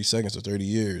be 30 seconds or 30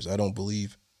 years. I don't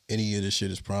believe any of this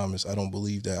shit is promised. I don't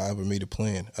believe that I ever made a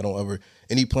plan.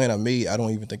 Any plan I made, I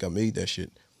don't even think I made that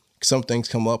shit. Some things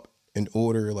come up in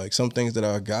order, like some things that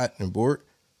I got and bought,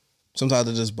 sometimes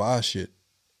I just buy shit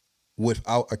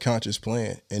without a conscious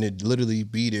plan, and it literally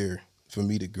be there for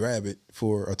me to grab it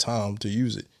for a time to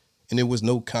use it. And there was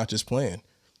no conscious plan.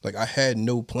 Like, I had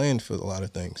no plan for a lot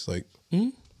of things. Like,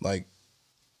 like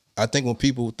I think when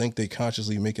people think they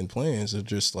consciously making plans, they're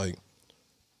just like,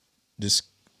 just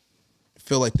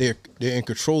feel like they're in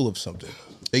control of something.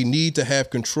 They need to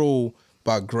have control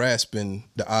by grasping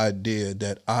the idea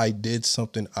that I did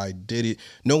something, I did it.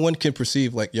 No one can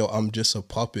perceive like, yo, I'm just a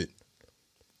puppet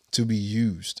to be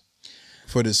used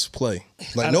for this play.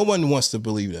 Like, no one wants to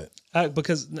believe that.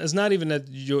 Because it's not even that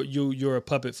you're a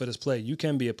puppet for this play. You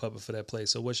can be a puppet for that play.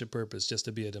 So what's your purpose? Just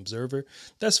to be an observer?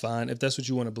 That's fine. If that's what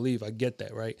you want to believe, I get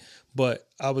that, right? But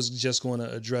I was just going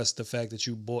to address the fact that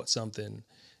you bought something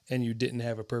and you didn't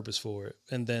have a purpose for it.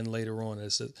 And then later on,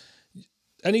 it's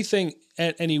anything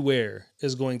at anywhere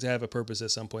is going to have a purpose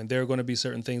at some point. There are going to be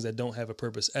certain things that don't have a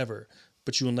purpose ever,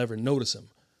 but you will never notice them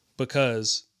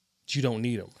because you don't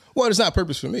need them. Well, it's not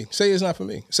purpose for me. Say it's not for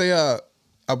me. Say I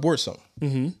bought something.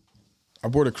 Mm-hmm. I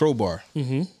bought a crowbar.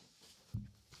 Mm-hmm.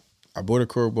 I bought a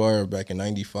crowbar back in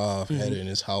 '95. Mm-hmm. Had it in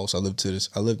this house. I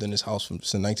lived in this house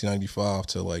since 1995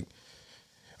 till like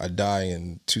I die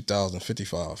in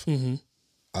 2055. Mm-hmm.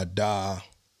 I die,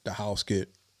 the house get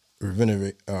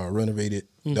renovated,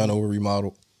 mm-hmm. done over,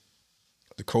 remodeled.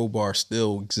 The crowbar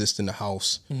still exists in the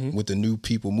house mm-hmm. with the new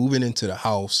people moving into the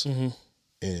house mm-hmm.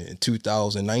 in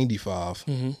 2095.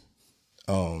 Mm-hmm.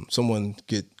 Someone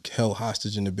get held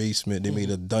hostage in the basement. They mm-hmm. made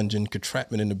a dungeon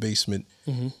entrapment in the basement.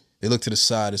 Mm-hmm. They look to the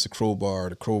side. It's a crowbar.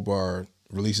 The crowbar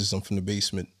releases them from the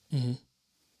basement. Mm-hmm.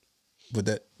 But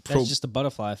that's just the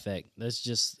butterfly effect. That's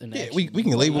just an we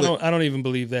can label it. I don't even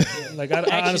believe that. Like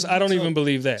I honestly, I don't even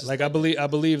believe that. Like I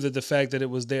believe that the fact that it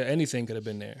was there, anything could have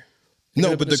been there.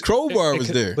 No, but the crowbar was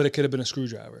there. But it could have been a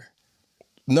screwdriver.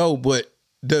 No, but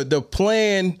the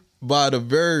plan by the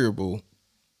variable,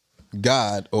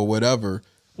 God or whatever.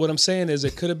 What I'm saying is,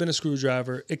 it could have been a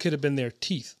screwdriver. It could have been their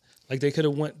teeth. Like they could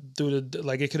have went through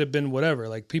like it could have been whatever.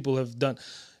 Like people have done.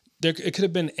 It could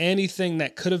have been anything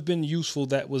that could have been useful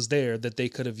that was there that they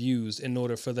could have used in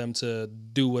order for them to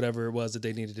do whatever it was that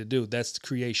they needed to do. That's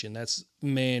creation. That's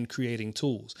man creating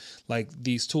tools. Like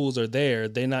these tools are there.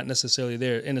 They're not necessarily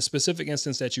there. In a specific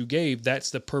instance that you gave, that's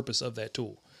the purpose of that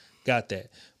tool. Got that.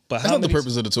 But that's not the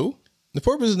purpose of the tool. The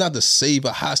purpose is not to save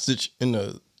a hostage in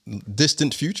the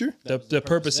distant future. The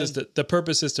purpose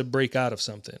is to break out of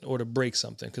something or to break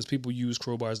something, because people use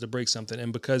crowbars to break something,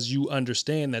 and because you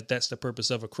understand that that's the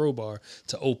purpose of a crowbar,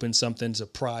 to open something, to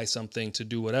pry something, to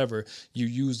do whatever, you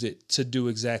use it to do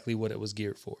exactly what it was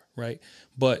geared for, right?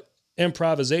 But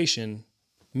improvisation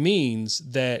means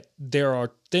that there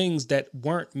are things that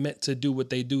weren't meant to do what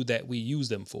they do that we use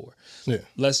them for. Yeah.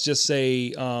 Let's just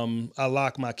say I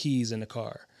lock my keys in the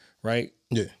car, right?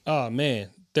 Yeah. Oh man,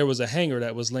 there was a hanger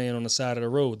that was laying on the side of the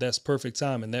road. That's perfect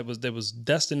timing. That was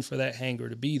destined for that hanger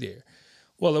to be there.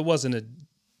 Well, it wasn't a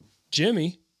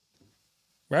Jimmy,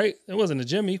 right? It wasn't a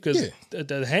Jimmy because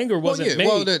the hanger wasn't made.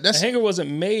 Well, the hanger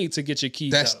wasn't made to get your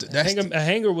keys out. A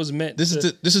hanger was meant. This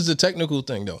is the technical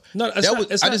thing, though. No,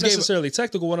 it's not necessarily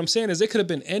technical. What I'm saying is, it could have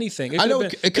been anything.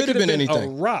 It could have been anything.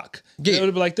 A rock. Yeah. It would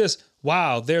have been like this.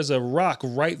 wow, there's a rock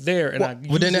right there, and I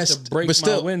use it to break but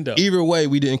still, my window. either way,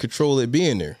 we didn't control it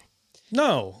being there.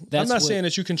 No, That's I'm not what- saying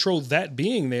that you control that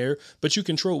being there, but you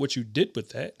control what you did with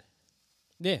that.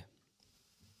 Yeah.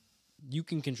 You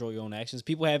can control your own actions.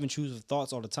 People have intrusive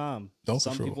thoughts all the time. Don't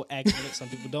some control. people act on it, some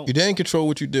people don't. You didn't control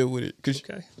what you did with it. Cause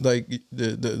Okay. like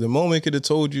the moment could have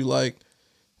told you like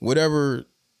whatever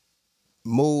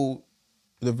mode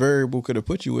the variable could have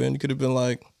put you in, you could have been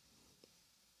like,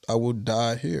 I will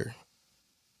die here.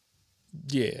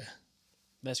 Yeah,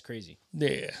 That's crazy.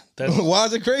 yeah. That's Why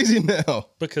is it crazy now?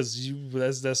 because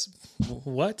that's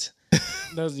what.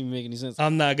 That doesn't even make any sense.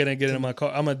 I'm not gonna get in my car.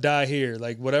 I'm gonna die here.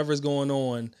 Like whatever's going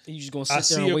on. You just gonna sit I there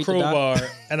see and a wait to die? crowbar,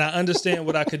 and I understand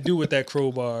what I could do with that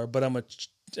crowbar, but I'm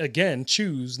again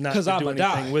choose not to 'Cause do I'ma anything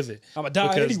die. with it. I'ma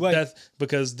die anyway.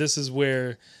 Because this is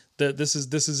where this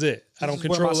is it. I don't This is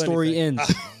where control my story anything.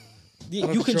 ends. Yeah,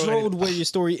 don't you control controlled where your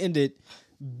story ended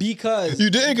because You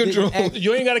didn't control. act-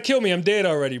 You ain't gotta kill me. I'm dead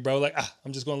already, bro. Like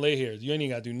I'm just gonna lay here. You ain't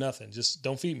even gotta do nothing. Just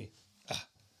don't feed me.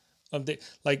 I'm dead.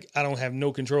 Like I don't have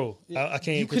no control. I can't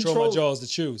You even control my control- jaws to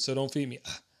chew. So don't feed me.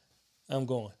 I'm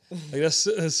going. Like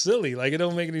that's silly. Like it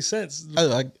don't make any sense.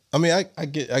 I mean, I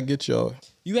get y'all.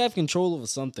 you have control over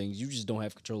some things. You just don't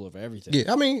have control over everything.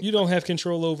 Yeah, I mean, You don't have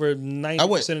control over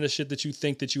 90% of the shit that you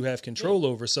think that you have control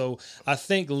over. So I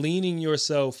think leaning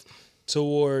yourself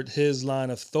toward his line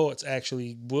of thoughts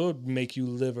actually would make you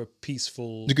live a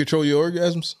peaceful. you control your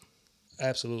orgasms.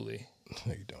 Absolutely.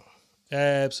 No, you don't.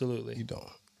 Absolutely. You don't.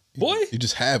 Boy, You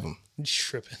just have them. you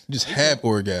tripping. You just have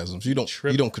orgasms. You don't.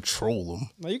 Tripping. You don't control them.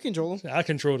 No, you control them. I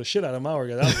control the shit out of my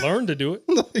orgasm. I learned to do it.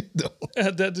 No, you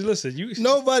don't. Listen, you.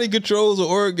 Nobody controls an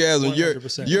orgasm.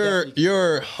 100%.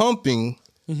 You're humping,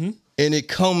 and it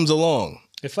comes along.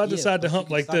 If I decide to but you hump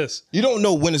can like stop. this, You don't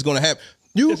know when it's going to happen.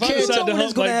 You If I can't. decide Tell to me it's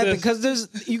hump gonna like happen this.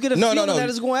 because you get a No, feeling no. that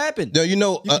it's gonna happen. No, you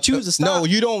know. You can choose to stop. No,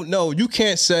 you don't know. You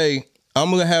can't say I'm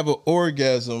going to have an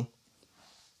orgasm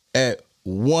at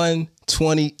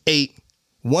 1:28,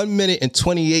 1 minute and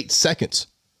 28 seconds.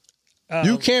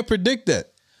 You can't predict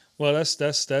that. well, that's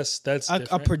A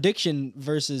different. prediction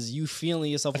versus you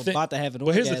feeling yourself think- about to have an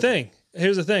Well, orgasm.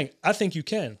 Here's the thing. I think you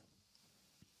can.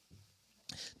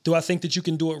 Do I think that you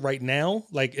can do it right now,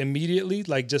 like immediately,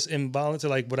 like just involuntary,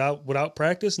 like without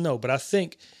practice? No, but I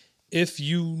think if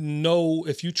you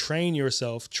train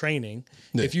yourself,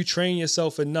 if you train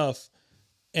yourself enough,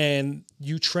 and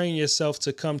you train yourself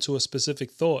to come to a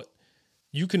specific thought,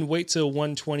 you can wait till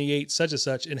 128 such and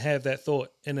such and have that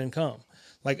thought and then come.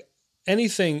 Like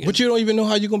anything, But you don't even know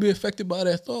how you're going to be affected by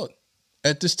that thought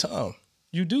at this time.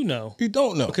 you do know You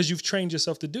don't know. because you've trained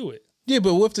yourself to do it. Yeah,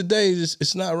 but what if today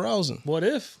it's not arousing? What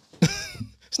if?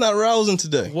 It's not arousing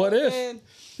today. What if? Man,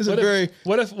 It's What a very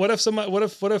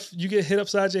if you get hit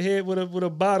upside your head with a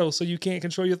bottle so you can't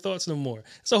control your thoughts no more?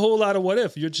 It's a whole lot of what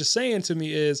if. You're just saying to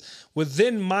me is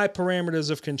within my parameters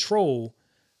of control,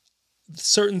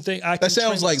 certain thing I can that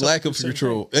sounds train like myself lack to of do certain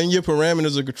control. And your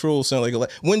parameters of control sound like a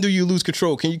lack. When do you lose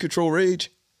control? Can you control rage?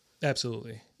 things.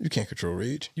 Absolutely. You can't control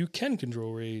rage. You can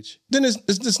control rage. Then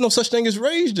there's no such thing as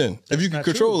rage then. If you can Not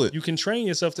control true. it. You can train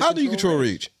yourself to How do you control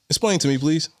rage? Explain to me,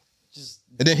 please. just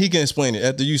And then he can explain it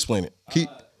after you explain it.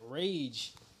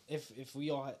 rage. If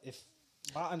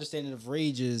my understanding of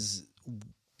rage is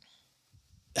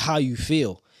how you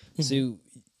feel, so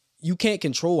you can't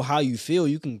control how you feel.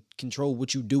 You can control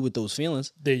what you do with those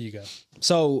feelings. There you go.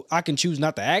 So I can choose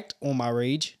not to act on my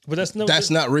rage. But that's That's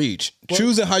not rage.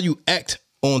 Choosing how you act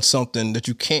on something that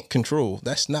you can't control.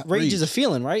 That's not rage. Rage is a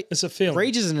feeling, right? It's a feeling.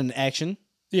 Rage isn't an action.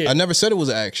 Yeah. I never said it was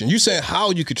an action. You said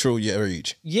how you control your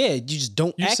rage. Yeah, you just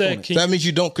don't You act said on it. can That means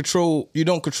you don't control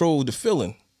the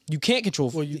feeling. You can't control.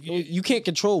 Well, you can't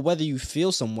control whether you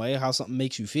feel some way, how something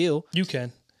makes you feel. you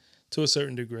can to a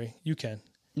certain degree. You can.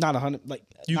 Not 100. Like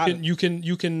You not- can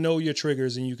you can know your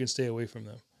triggers and you can stay away from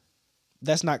them.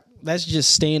 That's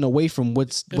just staying away from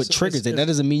what triggers it. That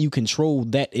doesn't mean you control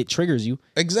that it triggers you. You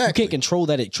Exactly. can't control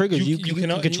that it triggers you. You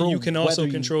can also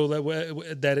control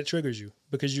that it triggers you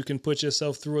because you can put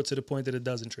yourself through it to the point that it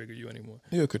doesn't trigger you anymore.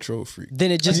 You're a control freak.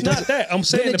 Then it just It's not that. I'm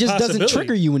saying then it the just doesn't possibility.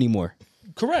 trigger you anymore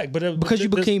Correct, but because you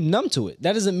became numb to it.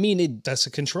 That doesn't mean it. that's a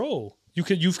control.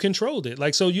 You've controlled it.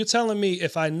 Like so, you're telling me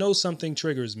if I know something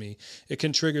triggers me, it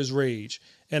can triggers rage,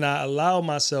 and I allow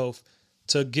myself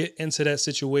to get into that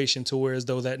situation to where as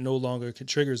though that no longer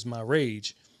triggers my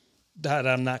rage, that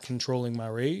I'm not controlling my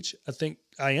rage. I think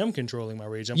I am controlling my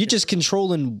rage. You're just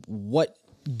controlling what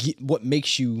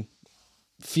makes you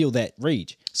feel that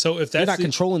rage. So if that's not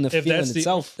controlling the if feeling that's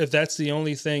itself. If that's the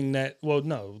only thing that, well,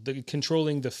 no,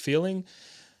 controlling the feeling.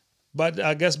 But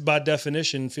I guess by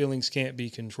definition, feelings can't be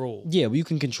controlled. Yeah, well, you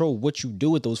can control what you do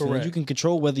with those feelings. Correct. You can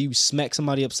control whether you smack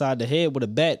somebody upside the head with a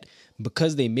bat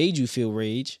because they made you feel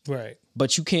rage, Right.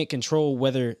 but you can't control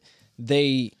whether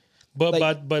they. But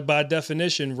Like- by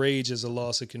definition, rage is a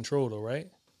loss of control, though, right?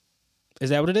 Is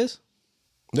that what it is?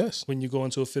 Yes. When you go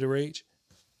into a fit of rage.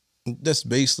 That's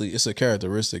basically, it's a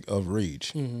characteristic of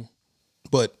rage. Mm-hmm.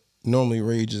 But normally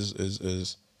rage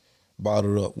is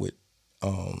bottled up with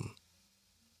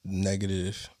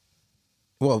negative.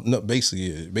 Well, no,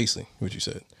 basically what you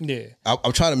said. Yeah.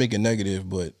 I'm trying to make it negative,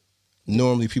 but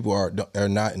normally people are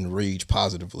not in rage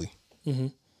positively. Mm-hmm.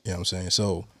 You know what I'm saying?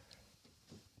 So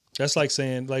That's like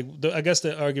saying, like, I guess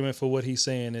the argument for what he's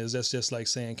saying is that's just like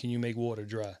saying, can you make water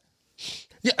dry?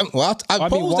 yeah, well, I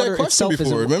posed that question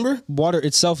before. Remember, water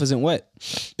itself isn't wet.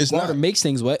 it's Water not. makes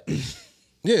things wet.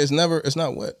 Yeah, it's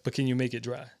not wet. But can you make it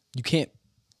dry? You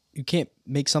can't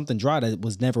make something dry that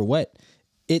was never wet.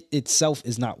 It itself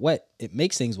is not wet. It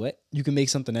makes things wet. You can make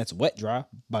something that's wet dry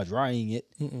by drying it.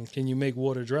 Can you make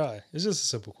water dry? It's just a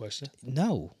simple question.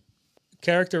 No,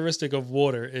 Characteristic of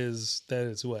water is that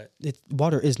it's wet.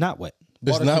 water is not wet.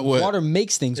 It's Water not wet. Water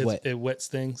makes things wet. It wets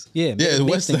things. Yeah, Yeah, it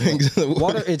makes wets things. wet.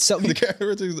 Water itself. The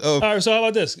characteristics of All right, so how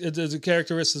about this? It's a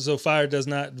characteristic. So fire does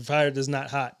not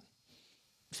hot.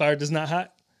 Fire does not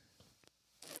hot.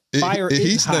 Fire it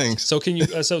is heats hot. things. So can you?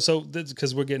 So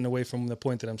because we're getting away from the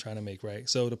point that I'm trying to make, right?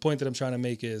 So the point that I'm trying to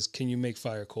make is, can you make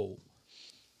fire cold?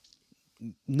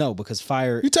 No, because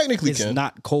fire You technically is can.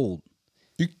 not cold.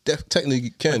 You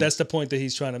technically can. That's the point that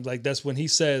he's trying to like. That's when he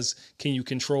says, "Can you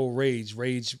control rage?"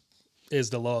 Rage is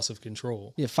the loss of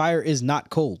control. Yeah, fire is not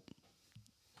cold.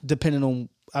 Depending on,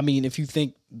 I mean, if you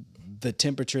think the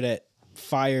temperature that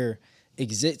fire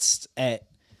exists at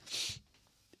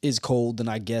is cold, then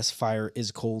I guess fire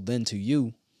is cold then to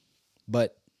you.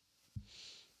 But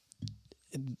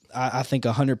I think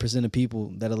 100% of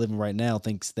people that are living right now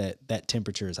thinks that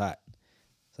temperature is hot.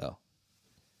 So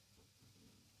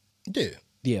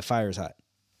yeah, fire is hot,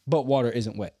 but water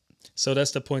isn't wet. So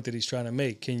that's the point that he's trying to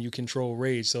make. Can you control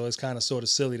rage? So it's kind of sort of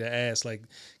silly to ask, like,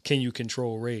 can you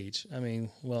control rage? I mean,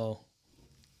 well,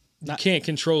 you can't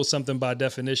control something by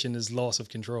definition is loss of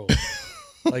control.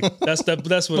 Like that's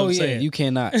what I'm saying. You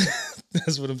cannot.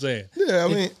 That's what I'm saying. Yeah, I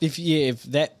mean, if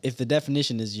the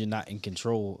definition is you're not in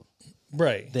control,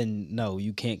 Right. then no,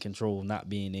 you can't control not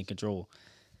being in control.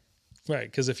 Right.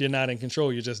 Because if you're not in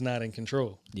control, you're just not in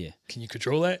control. Yeah. Can you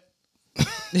control that?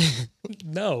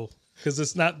 No. Because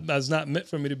it's not meant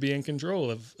for me to be in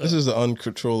control of. this is an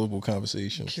uncontrollable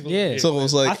conversation. Yeah. So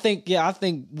it's like, I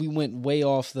think we went way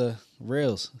off the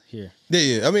rails here.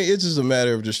 yeah. I mean, it's just a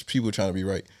matter of just people trying to be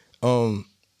right.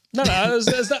 No,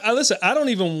 listen, I don't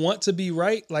even want to be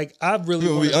right. Like, I really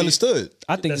want We to be understood.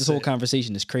 I think That's this whole it.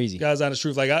 conversation is crazy. Guys, honest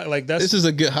truth. That's This is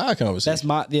a good high conversation.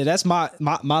 That's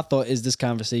my thought is this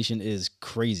conversation is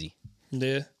crazy.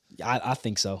 yeah. I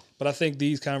think so. But I think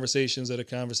these conversations are the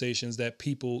conversations that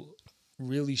people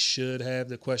really should have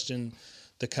to question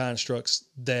the constructs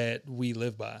that we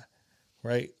live by,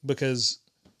 right? Because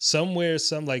somewhere,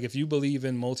 like if you believe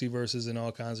in multiverses and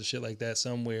all kinds of shit like that,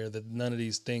 somewhere that none of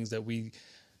these things that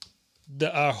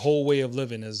our whole way of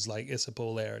living is like, it's a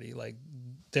polarity. Like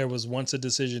there was once a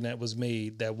decision that was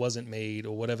made that wasn't made,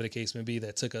 or whatever the case may be,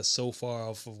 that took us so far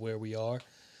off of where we are,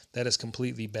 that is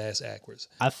completely bass backwards.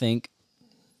 I think,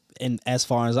 and as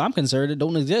far as I'm concerned, it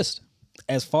don't exist.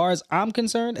 As far as I'm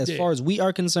concerned, as far as we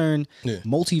are concerned,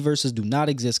 multiverses do not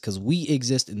exist because we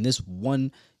exist in this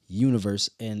one universe.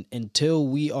 And until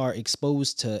we are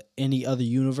exposed to any other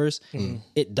universe,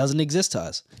 it doesn't exist to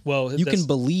us. Well, You can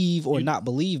believe or not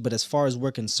believe, but as far as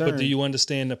we're concerned, But do you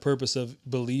understand the purpose of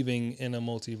believing in a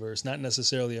multiverse? Not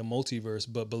necessarily a multiverse,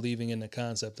 but believing in the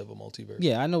concept of a multiverse.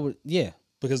 yeah, I know. Yeah,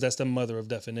 Because that's the mother of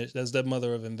definition. That's the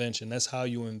mother of invention. That's how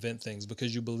you invent things,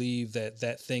 because you believe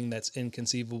that thing that's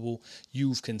inconceivable,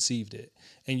 you've conceived it.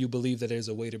 And you believe that there's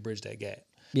a way to bridge that gap.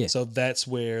 Yeah. So that's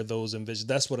where those envision.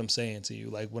 That's what I'm saying to you.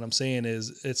 Like what I'm saying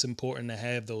is it's important to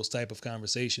have those type of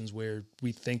conversations where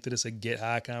we think that it's a get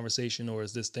high conversation or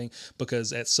is this thing,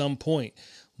 because at some point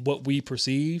what we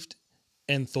perceived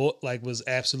and thought like was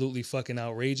absolutely fucking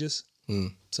outrageous,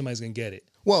 somebody's gonna get it.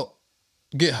 Well,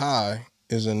 get high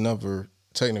is another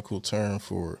technical term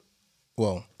for,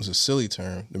 well, it's a silly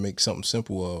term to make something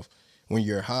simple of. When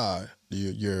you're high,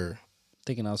 you're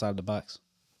thinking outside the box.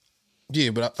 yeah,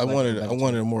 but I wanted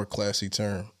a more classy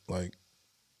term, like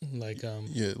Like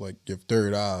like your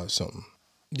third eye or something.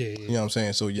 yeah. You know what I'm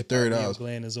saying? So your third eye.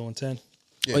 gland is on 10.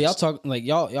 Yeah, Oh, y'all talk like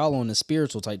y'all on the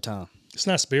spiritual type time. It's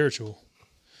not spiritual.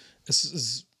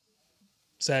 It's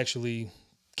actually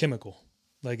chemical.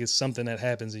 Like it's something that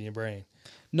happens in your brain.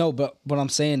 No, but what I'm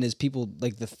saying is people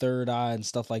like the third eye and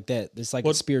stuff like that. It's like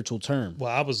a spiritual term.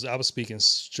 Well, I was speaking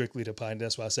strictly to pineal.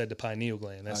 That's why I said the pineal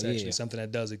gland. That's actually something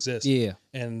that does exist. Yeah.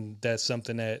 And that's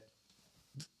something that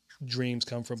dreams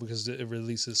come from because it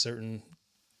releases certain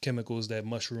chemicals that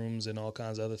mushrooms and all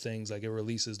kinds of other things, like it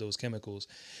releases those chemicals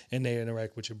and they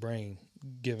interact with your brain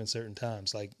given certain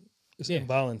times. Like it's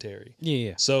involuntary.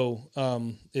 Yeah. So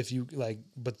if you like,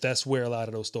 but that's where a lot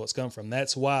of those thoughts come from.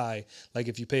 That's why, like,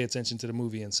 if you pay attention to the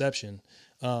movie Inception,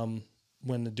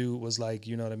 when the dude was like,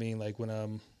 you know what I mean? Like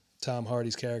when Tom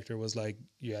Hardy's character was like,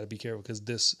 you got to be careful because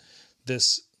this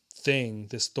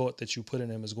thought that you put in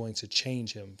him is going to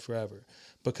change him forever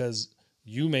because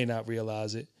you may not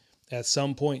realize it. At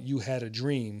some point you had a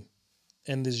dream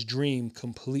and this dream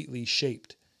completely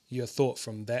shaped your thought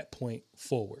from that point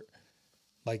forward.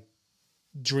 Like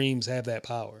dreams have that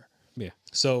power. Yeah.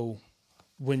 So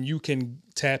when you can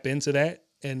tap into that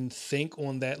and think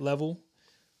on that level,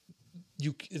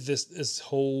 this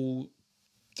whole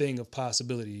thing of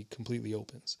possibility completely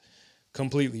opens.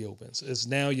 It's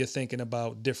now you're thinking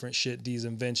about different shit, these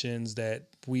inventions that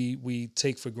we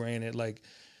take for granted. Like,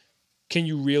 can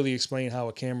you really explain how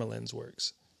a camera lens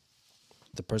works?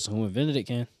 The person who invented it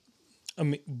can. I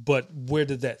mean, but where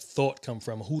did that thought come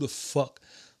from? Who the fuck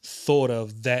thought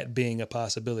of that being a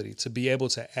possibility to be able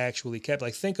to actually capture?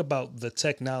 Like, think about the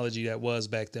technology that was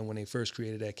back then when they first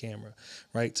created that camera,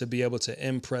 right? To be able to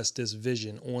impress this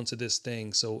vision onto this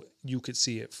thing so you could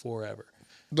see it forever.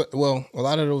 Well, a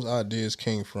lot of those ideas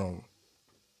came from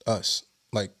us,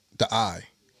 like the eye.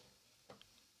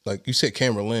 Like you said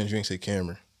camera lens, you ain't say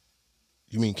camera.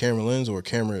 You mean camera lens or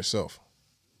camera itself?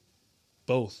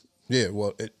 Both. Yeah,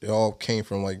 well, it all came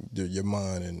from like your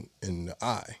mind and the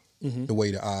eye. Mm-hmm. The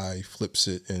way the eye flips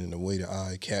it and the way the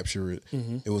eye capture it.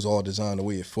 Mm-hmm. It was all designed the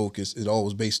way it focused. It all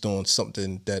was based on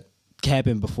something that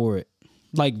happened before it.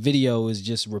 Like video is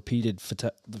just repeated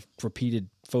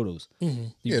photos. Mm-hmm.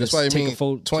 Yeah, that's why I mean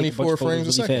 24 frames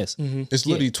a second. Mm-hmm. It's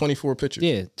literally 24 pictures.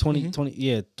 Yeah, 24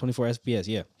 FPS,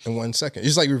 yeah. In 1 second.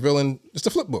 It's like revealing, it's the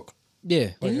flip book.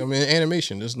 Yeah. Like, I mean,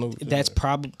 animation, there's no... That's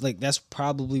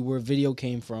probably where video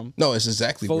came from. No, it's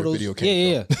exactly where video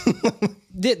came from.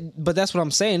 Yeah. But that's what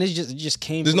I'm saying. It just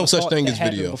came There's from no such thing as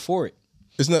video. Before it.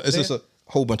 It's just a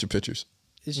whole bunch of pictures.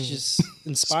 It's just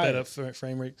inspired. Sped up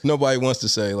frame rate. Nobody wants to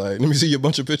say, like, let me see your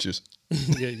bunch of pictures.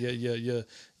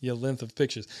 Your length of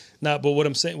pictures. But what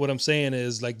I'm saying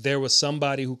is, like, there was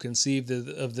somebody who conceived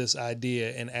of this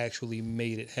idea and actually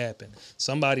made it happen.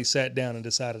 Somebody sat down and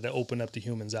decided to open up the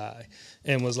human's eye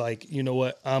and was like, you know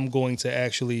what, I'm going to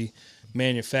actually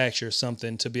manufacture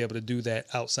something to be able to do that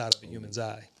outside of a human's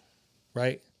eye.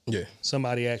 Right? Yeah.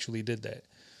 Somebody actually did that.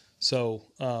 So,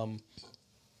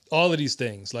 all of these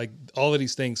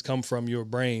things come from your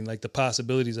brain. Like the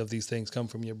possibilities of these things come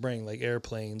from your brain, like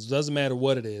airplanes. Doesn't matter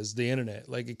what it is, the internet.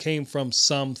 Like it came from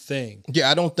something. Yeah,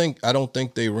 I don't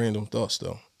think they random thoughts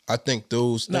though. I think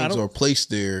those things are placed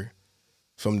there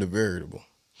from the variable.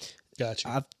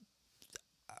 Gotcha.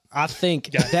 I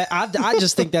think that I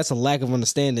just think that's a lack of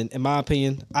understanding. In my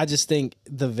opinion, I just think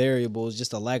the variable is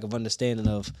just a lack of understanding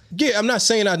of. Yeah, I'm not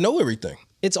saying I know everything.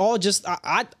 It's all just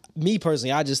me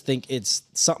personally, I just think it's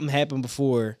something happened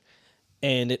before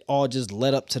and it all just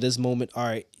led up to this moment. All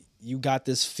right, you got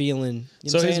this feeling.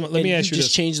 You know what I'm saying? Let me ask you this.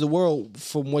 Just changed the world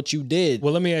from what you did.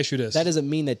 Well, let me ask you this. That doesn't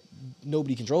mean that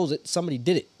nobody controls it. Somebody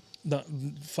did it. No,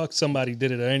 fuck somebody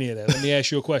did it or any of that. Let me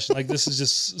ask you a question. Like this is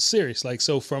just serious. Like,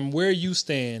 so from where you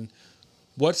stand,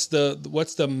 what's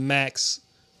the max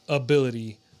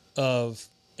ability of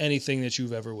anything that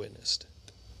you've ever witnessed?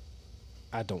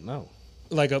 I don't know.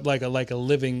 Like a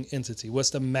living entity. What's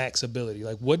the max ability?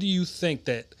 Like, what do you think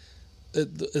that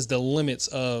is the limits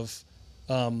of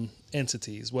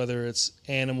entities, whether it's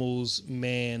animals,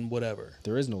 man, whatever?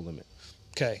 There is no limit.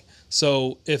 Okay.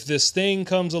 So if this thing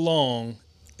comes along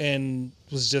and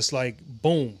was just like,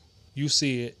 boom, you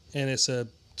see it, and it's a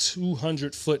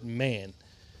 200-foot man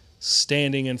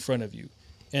standing in front of you,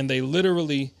 and they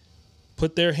literally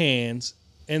put their hands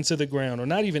into the ground, or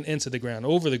not even into the ground,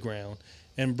 over the ground,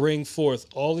 and bring forth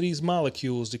all of these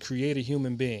molecules to create a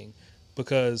human being,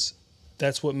 because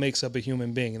that's what makes up a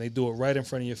human being, and they do it right in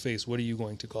front of your face. What are you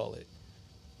going to call it?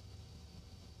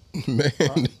 Man.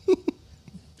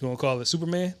 You going to call it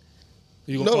Superman?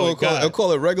 No, I'll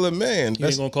call it regular man. You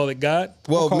ain't going to call it God?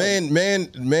 Well,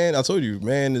 man, I told you,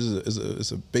 man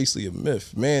is basically a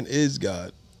myth. Man is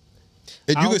God.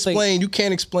 You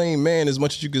can't explain man as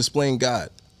much as you can explain God.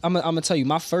 I'm gonna tell you,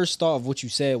 my first thought of what you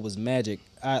said was magic.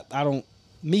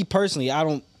 Me personally, I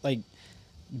don't like.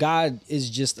 God is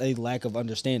just a lack of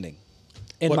understanding.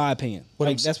 in my opinion.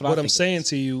 That's what I'm saying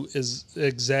to you is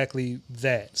exactly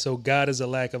that. So God is a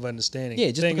lack of understanding.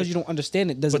 Yeah, just because you don't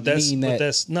understand it doesn't mean that.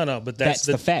 That's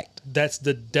the fact. That's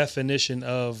the definition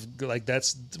of like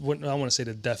that's what I want to say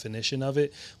the definition of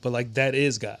it, but like that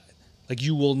is God. Like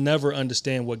you will never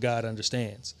understand what God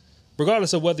understands,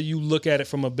 regardless of whether you look at it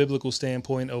from a biblical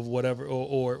standpoint of whatever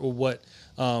or what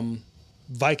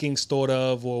Vikings thought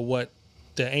of or what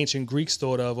the ancient Greeks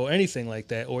thought of or anything like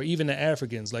that, or even the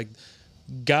Africans. Like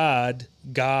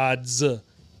gods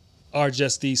are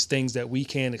just these things that we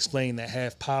can't explain that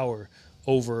have power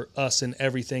over us and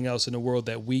everything else in the world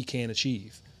that we can't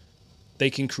achieve. They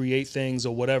can create things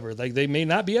or whatever. Like they may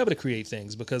not be able to create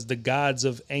things because the gods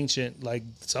of ancient, like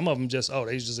some of them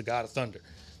they're just a god of thunder.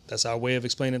 That's our way of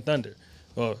explaining thunder.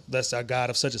 Or that's our god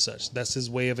of such and such. That's his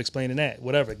way of explaining that.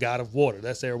 Whatever, god of water.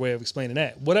 That's their way of explaining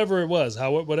that. Whatever it was,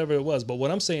 whatever it was. But what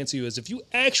I'm saying to you is if you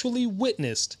actually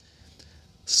witnessed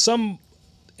some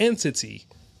entity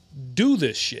do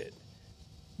this shit,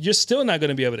 you're still not going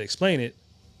to be able to explain it.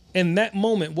 In that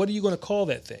moment, what are you going to call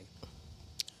that thing?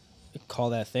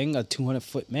 Call that thing a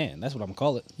 200-foot man. That's what I'm gonna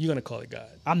call it. You're gonna call it God.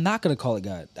 I'm not gonna call it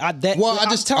God. I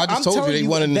just told you they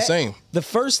one and the same. The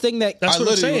first thing that's what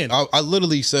I'm saying. I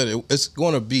literally said it's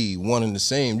going to be one and the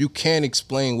same. You can't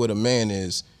explain what a man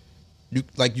is. You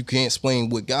can't explain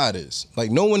what God is. Like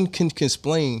no one can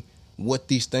explain what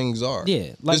these things are.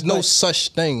 Yeah, there's no such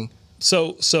thing.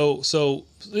 So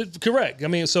correct. I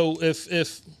mean, so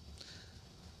if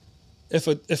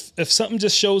something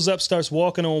just shows up, starts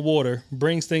walking on water,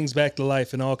 brings things back to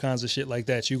life and all kinds of shit like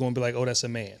that, you're going to be like, oh, that's a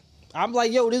man. I'm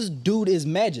like, yo, this dude is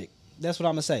magic. That's what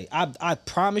I'm going to say. I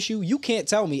promise you, you can't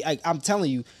tell me. I'm telling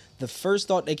you, the first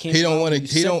thought that came to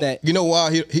mind, you know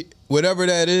why? He whatever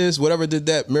that is, whatever did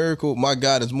that miracle, my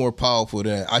God is more powerful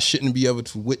than that. I shouldn't be able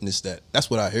to witness that. That's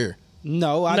what I hear.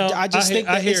 No, I just think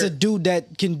it's a dude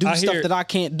that can do stuff that I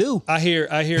can't do. I hear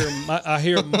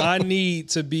my need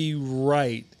to be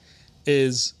right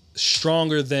is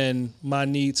stronger than my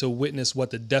need to witness what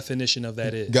the definition of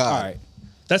that is. God. All right.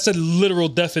 That's a literal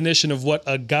definition of what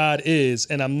a God is,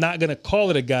 and I'm not going to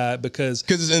call it a God because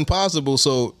it's impossible,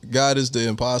 so God is the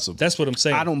impossible. That's what I'm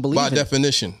saying. I don't believe by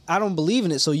definition. I don't believe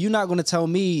in it, so you're not going to tell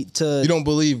me to... You don't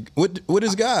believe... What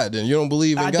is God, then? You don't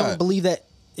believe in God? I don't believe that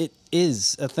it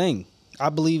is a thing. I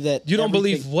believe that... You don't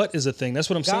believe what is a thing. That's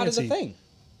what I'm saying to you. God is a thing.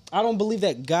 I don't believe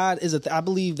that God is a thing. I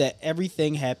believe that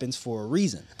everything happens for a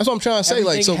reason. That's what I'm trying to say.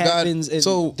 Everything like, so happens, God...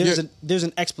 So there's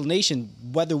an explanation.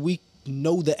 Whether we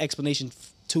know the explanation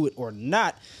to it or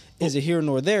not is a here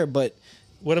nor there, but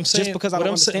what I'm saying, just because I don't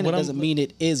understand it doesn't mean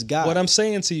it is God. What I'm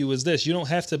saying to you is this: you don't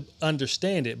have to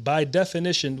understand it by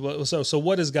definition. So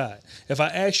what is God? If I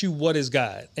ask you what is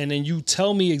God, and then you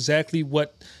tell me exactly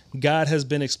what God has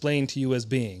been explained to you as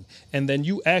being, and then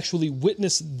you actually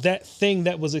witness that thing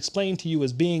that was explained to you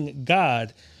as being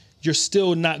God, you're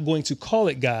still not going to call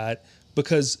it God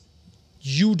because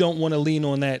you don't want to lean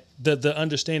on that the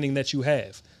understanding that you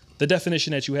have. The definition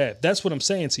that you have. That's what I'm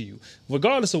saying to you.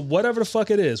 Regardless of whatever the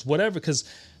fuck it is, whatever, because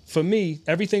for me,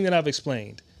 everything that I've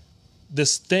explained,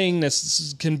 this thing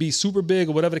that can be super big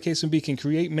or whatever the case may be, can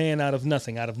create man out of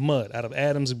nothing, out of mud, out of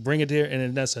atoms, bring it there, and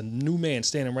then that's a new man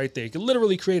standing right there. You can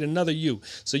literally create another you.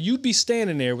 So you'd be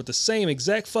standing there with the same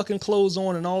exact fucking clothes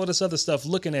on and all of this other stuff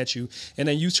looking at you, and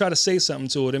then you try to say something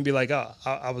to it and be like,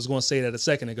 I was going to say that a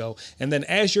second ago. And then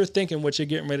as you're thinking what you're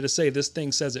getting ready to say, this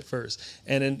thing says it first.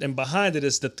 And behind it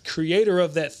is the creator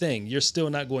of that thing. You're still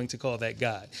not going to call that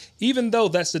God. Even though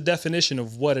that's the definition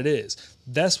of what it is.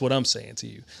 That's what I'm saying to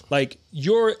you. Like,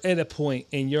 you're at a point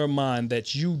in your mind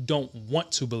that you don't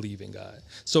want to believe in God.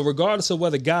 So regardless of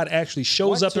whether God actually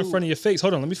shows up in front of your face,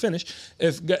 hold on, let me finish.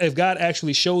 If God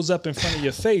actually shows up in front of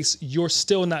your face, you're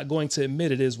still not going to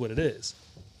admit it is what it is.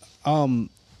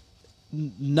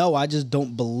 No, I just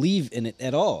don't believe in it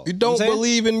at all. You don't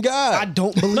believe in God. I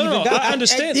don't believe in God. I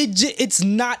understand. It's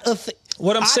not a thing.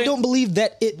 What I'm saying, I don't believe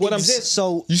that it exists.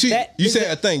 So you see, you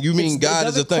said a thing. You mean God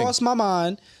is a thing. It doesn't cross my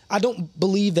mind. I don't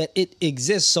believe that it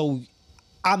exists. So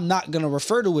I'm not gonna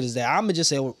refer to it as that. I'm gonna just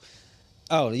say,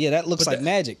 oh yeah, that looks like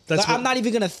magic. I'm not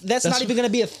even gonna. That's not even gonna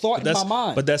be a thought in my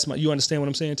mind. But that's you understand what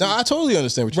I'm saying? No, I totally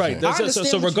understand what you're saying.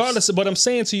 So regardless of what I'm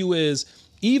saying to you is,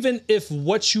 even if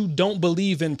what you don't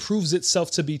believe in proves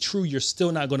itself to be true, you're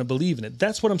still not going to believe in it.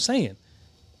 That's what I'm saying.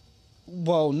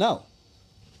 Well, no.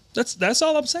 That's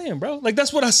all I'm saying, bro. Like,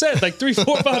 that's what I said like 3,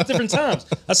 4, 5 different times.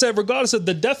 I said, regardless of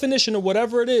the definition of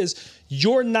whatever it is,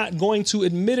 you're not going to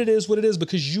admit it is what it is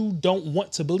because you don't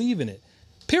want to believe in it.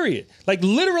 Period. Like,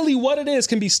 literally what it is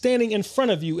can be standing in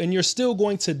front of you and you're still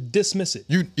going to dismiss it.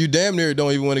 You damn near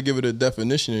don't even want to give it a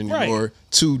definition anymore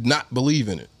to not believe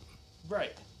in it.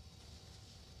 Right.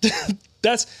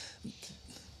 That's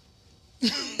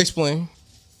Explain.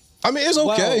 I mean, it's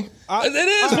okay. Well, It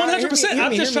is 100%.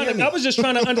 hear me. I was just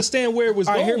trying to understand where it was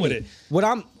All right, hear going with me.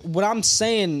 it. What I'm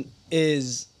saying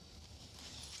is,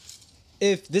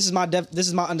 if this is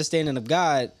my understanding of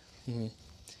God,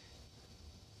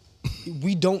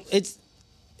 we don't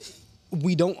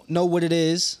know what it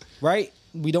is, right?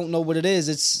 We don't know what it is.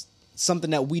 It's something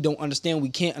that we don't understand. We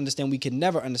can't understand. We can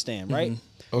never understand, right?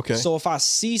 Okay. So if I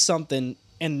see something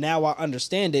and now I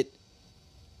understand it,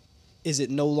 is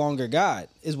it no longer God?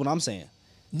 Is what I'm saying.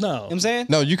 No. You know what I'm saying?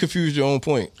 No, you confused your own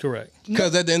point. Correct.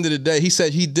 Because at the end of the day, he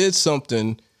said he did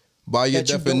something by your That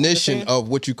you don't definition understand? of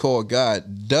what you call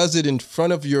God, does it in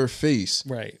front of your face.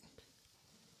 Right.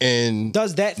 And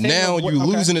Does that thing now of what- you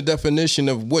okay. losing the definition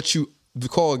of what you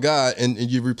call God, and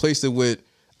you replace it with,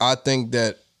 I think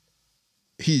that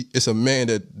it's a man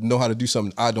that know how to do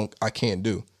something I can't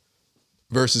do,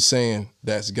 versus saying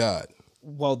that's God.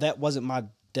 Well, that wasn't my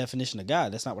definition of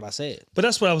God. That's not what I said. But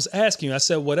that's what I was asking you. I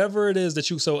said whatever it is that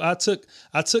you. So I took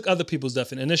other people's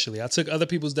definition initially. I took other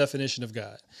people's definition of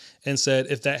God and said,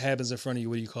 if that happens in front of you,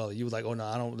 what do you call it? You were like, oh no,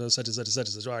 I don't know such and such and such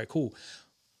and such. All right, cool.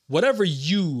 Whatever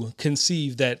you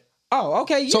conceive that. Oh,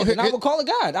 okay. Yeah, So then I it- would call it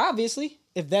God, obviously.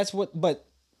 If that's what, but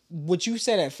what you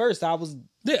said at first, I was.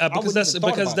 Yeah, because wouldn't that's even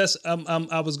thought because about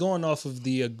that's I was going off of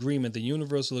the agreement, the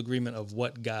universal agreement of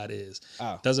what God is.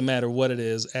 Oh. Doesn't matter what it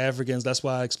is. Africans, that's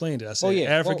why I explained it. I said yeah.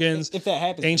 Well, Africans, if that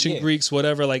happens, ancient yeah. Greeks,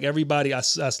 whatever. Like everybody, I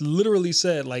literally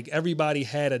said like everybody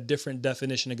had a different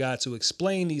definition of God to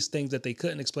explain these things that they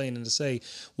couldn't explain, and to say,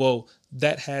 well,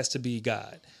 that has to be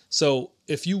God. So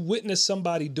if you witness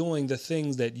somebody doing the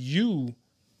things that you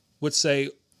would say,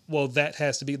 well, that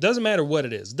has to be. It doesn't matter what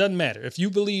it is. It doesn't matter. If you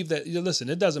believe that, listen,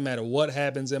 it doesn't matter what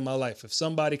happens in my life. If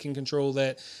somebody can control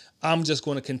that, I'm just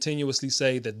going to continuously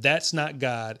say that that's not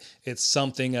God. It's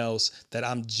something else that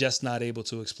I'm just not able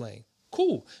to explain.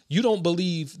 Cool. You don't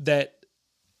believe that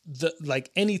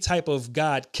any type of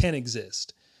God can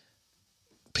exist.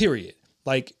 Period.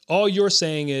 Like all you're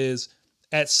saying is,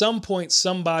 at some point,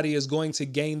 somebody is going to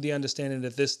gain the understanding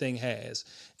that this thing has.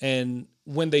 And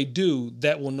when they do,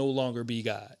 that will no longer be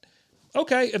God.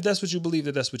 Okay, if that's what you believe,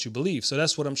 that's what you believe. So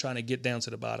that's what I'm trying to get down to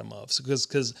the bottom of.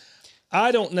 Because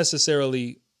I don't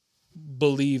necessarily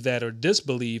believe that or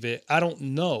disbelieve it. I don't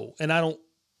know. And I don't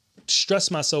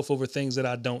stress myself over things that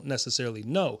I don't necessarily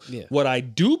know. Yeah. What I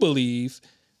do believe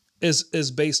is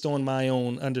based on my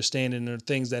own understanding of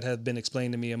things that have been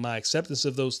explained to me and my acceptance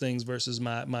of those things versus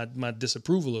my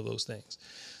disapproval of those things.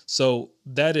 So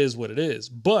that is what it is.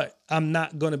 But I'm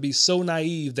not going to be so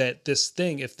naive that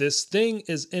if this thing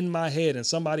is in my head and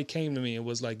somebody came to me and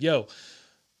was like, yo,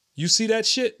 you see that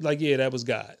shit? Like, yeah, that was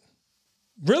God.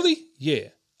 Really? Yeah.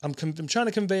 I'm trying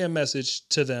to convey a message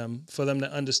to them for them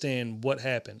to understand what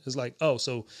happened. It's like, oh,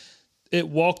 so it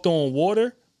walked on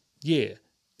water? Yeah.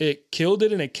 It killed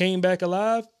it and it came back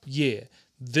alive? Yeah.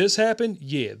 This happened?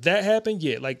 Yeah. That happened?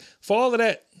 Yeah. Like for all of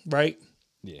that, right?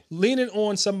 Yeah. Leaning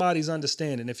on somebody's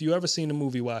understanding. If you ever seen the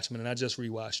movie Watchmen, and I just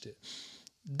rewatched it,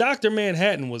 Dr.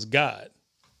 Manhattan was God.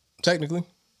 Technically. You know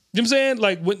what I'm saying?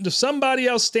 Like when somebody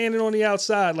else standing on the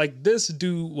outside, like this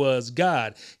dude was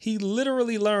God. He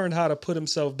literally learned how to put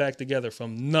himself back together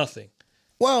from nothing.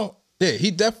 Well, yeah,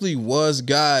 he definitely was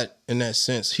God in that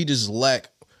sense. He just lacked.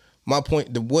 My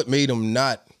point, what made him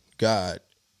not God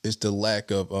is the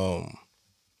lack of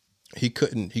he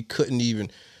couldn't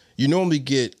even. You normally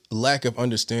get lack of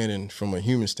understanding from a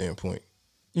human standpoint.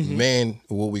 Mm-hmm. Man,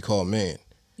 what we call man.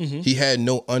 Mm-hmm. He had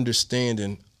no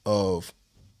understanding of.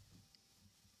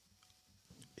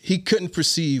 He couldn't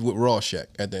perceive what Rorschach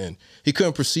at the end. He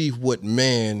couldn't perceive what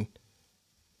man,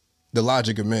 the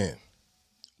logic of man.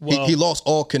 Well, He lost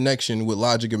all connection with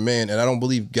logic of man, and I don't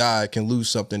believe God can lose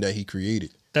something that he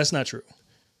created. That's not true.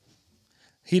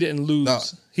 He didn't lose. Nah.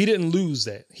 He didn't lose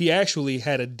that. He actually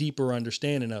had a deeper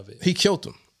understanding of it. He killed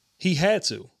him. He had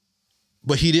to.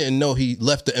 But he didn't know he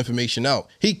left the information out.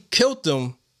 He killed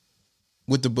them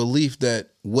with the belief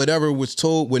that whatever was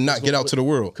told would not get out to the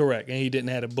world. Correct. And he didn't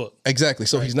have a book. Exactly.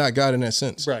 So he's not God in that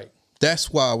sense. Right.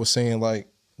 That's why I was saying, like,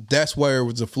 that's where it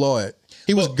was a flaw at.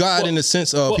 He was God in the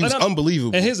sense of he was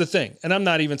unbelievable. And here's the thing, and I'm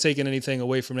not even taking anything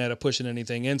away from that or pushing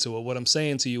anything into it. What I'm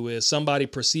saying to you is somebody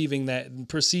perceiving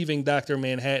Dr.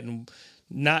 Manhattan,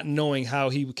 not knowing how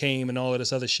he came and all of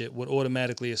this other shit, would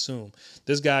automatically assume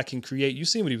this guy can create. You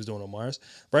seen what he was doing on Mars,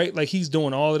 right? Like he's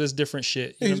doing all of this different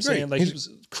shit. You know what I'm saying? Like he was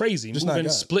crazy, moving,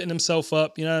 splitting himself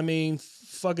up. You know what I mean?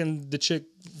 Fucking the chick,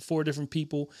 4 different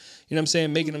people. You know what I'm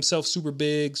saying? Making himself super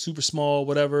big, super small,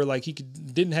 whatever. Like he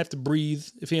didn't have to breathe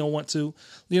if he don't want to. You know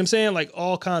what I'm saying? Like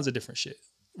all kinds of different shit,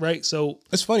 right? So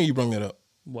it's funny you bring that up.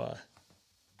 Why?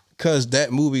 Because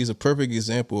that movie is a perfect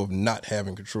example of not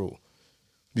having control.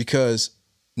 because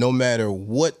no matter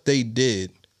what they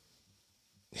did,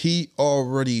 he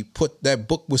already put that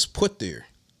book was put there.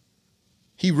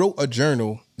 He wrote a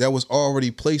journal that was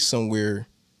already placed somewhere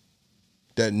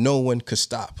that no one could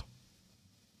stop.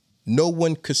 No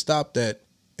one could stop that.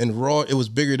 And it was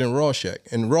bigger than Rorschach.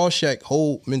 And Rorschach's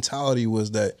whole mentality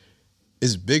was that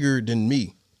it's bigger than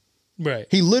me. Right.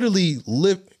 He literally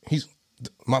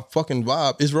my fucking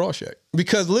vibe is Rorschach.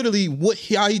 Because literally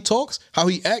how he talks, how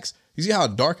he acts, you see how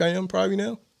dark I am probably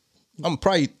now? I'm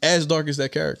probably as dark as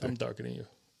that character. I'm darker than you.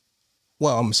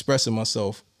 Well, I'm expressing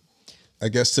myself, I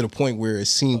guess, to the point where it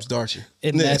seems darker.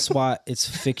 And that's why it's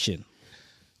fiction.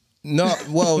 No,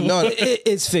 well, no.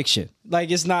 It's fiction. Like,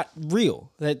 it's not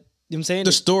real. You know what I'm saying?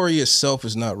 The story itself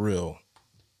is not real.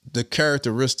 The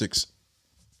characteristics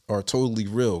are totally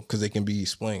real because they can be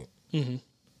explained. Mm-hmm.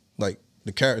 Like,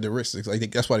 the characteristics,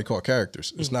 like that's why they call it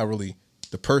characters. It's not really,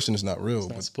 the person is not real. It's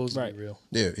not supposed to be real.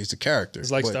 Yeah, it's a character.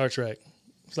 It's like Star Trek.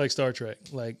 It's like Star Trek.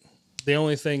 Like, the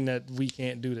only thing that we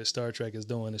can't do that Star Trek is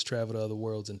doing is travel to other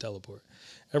worlds and teleport.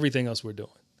 Everything else we're doing.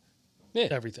 Yeah.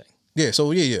 Everything. Yeah,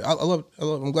 so yeah. I love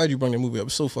I'm glad you brought that movie up.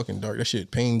 It's so fucking dark. That shit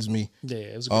pains me. Yeah,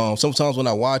 it was great. Sometimes when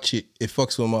I watch it, it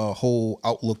fucks with my whole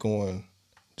outlook on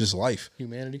just life.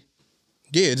 Humanity.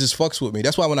 Yeah, it just fucks with me.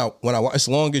 That's why when I watch, it's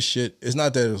long as shit. It's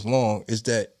not that it's long. It's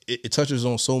that it touches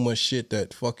on so much shit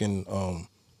that fucking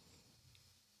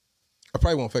it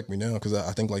probably won't affect me now because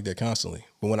I think like that constantly.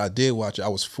 But when I did watch it, I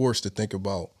was forced to think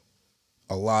about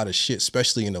a lot of shit,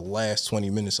 especially in the last 20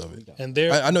 minutes of it. And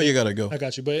there, I know you gotta go. I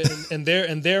got you, but and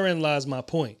therein lies my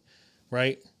point,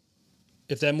 right?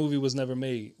 If that movie was never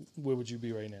made, where would you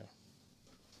be right now?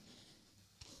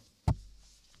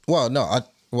 Well, no,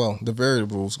 the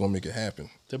variable's gonna make it happen.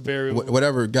 The variable,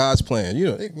 whatever God's plan, you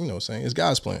know what I'm saying? It's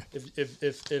God's plan.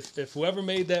 If whoever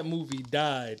made that movie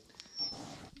died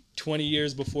 20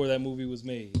 years before that movie was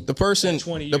made, the person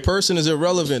is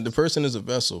irrelevant. The person is a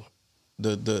vessel.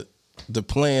 The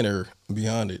planner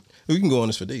behind it. We can go on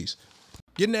this for days.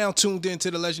 You're now tuned in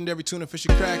to the legendary Tuna Fish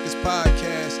and Crackers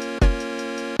podcast.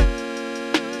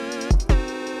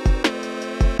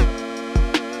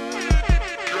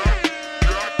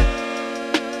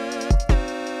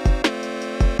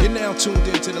 You're now tuned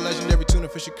in to the legendary Tuna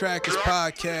Fish and Crackers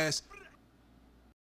podcast.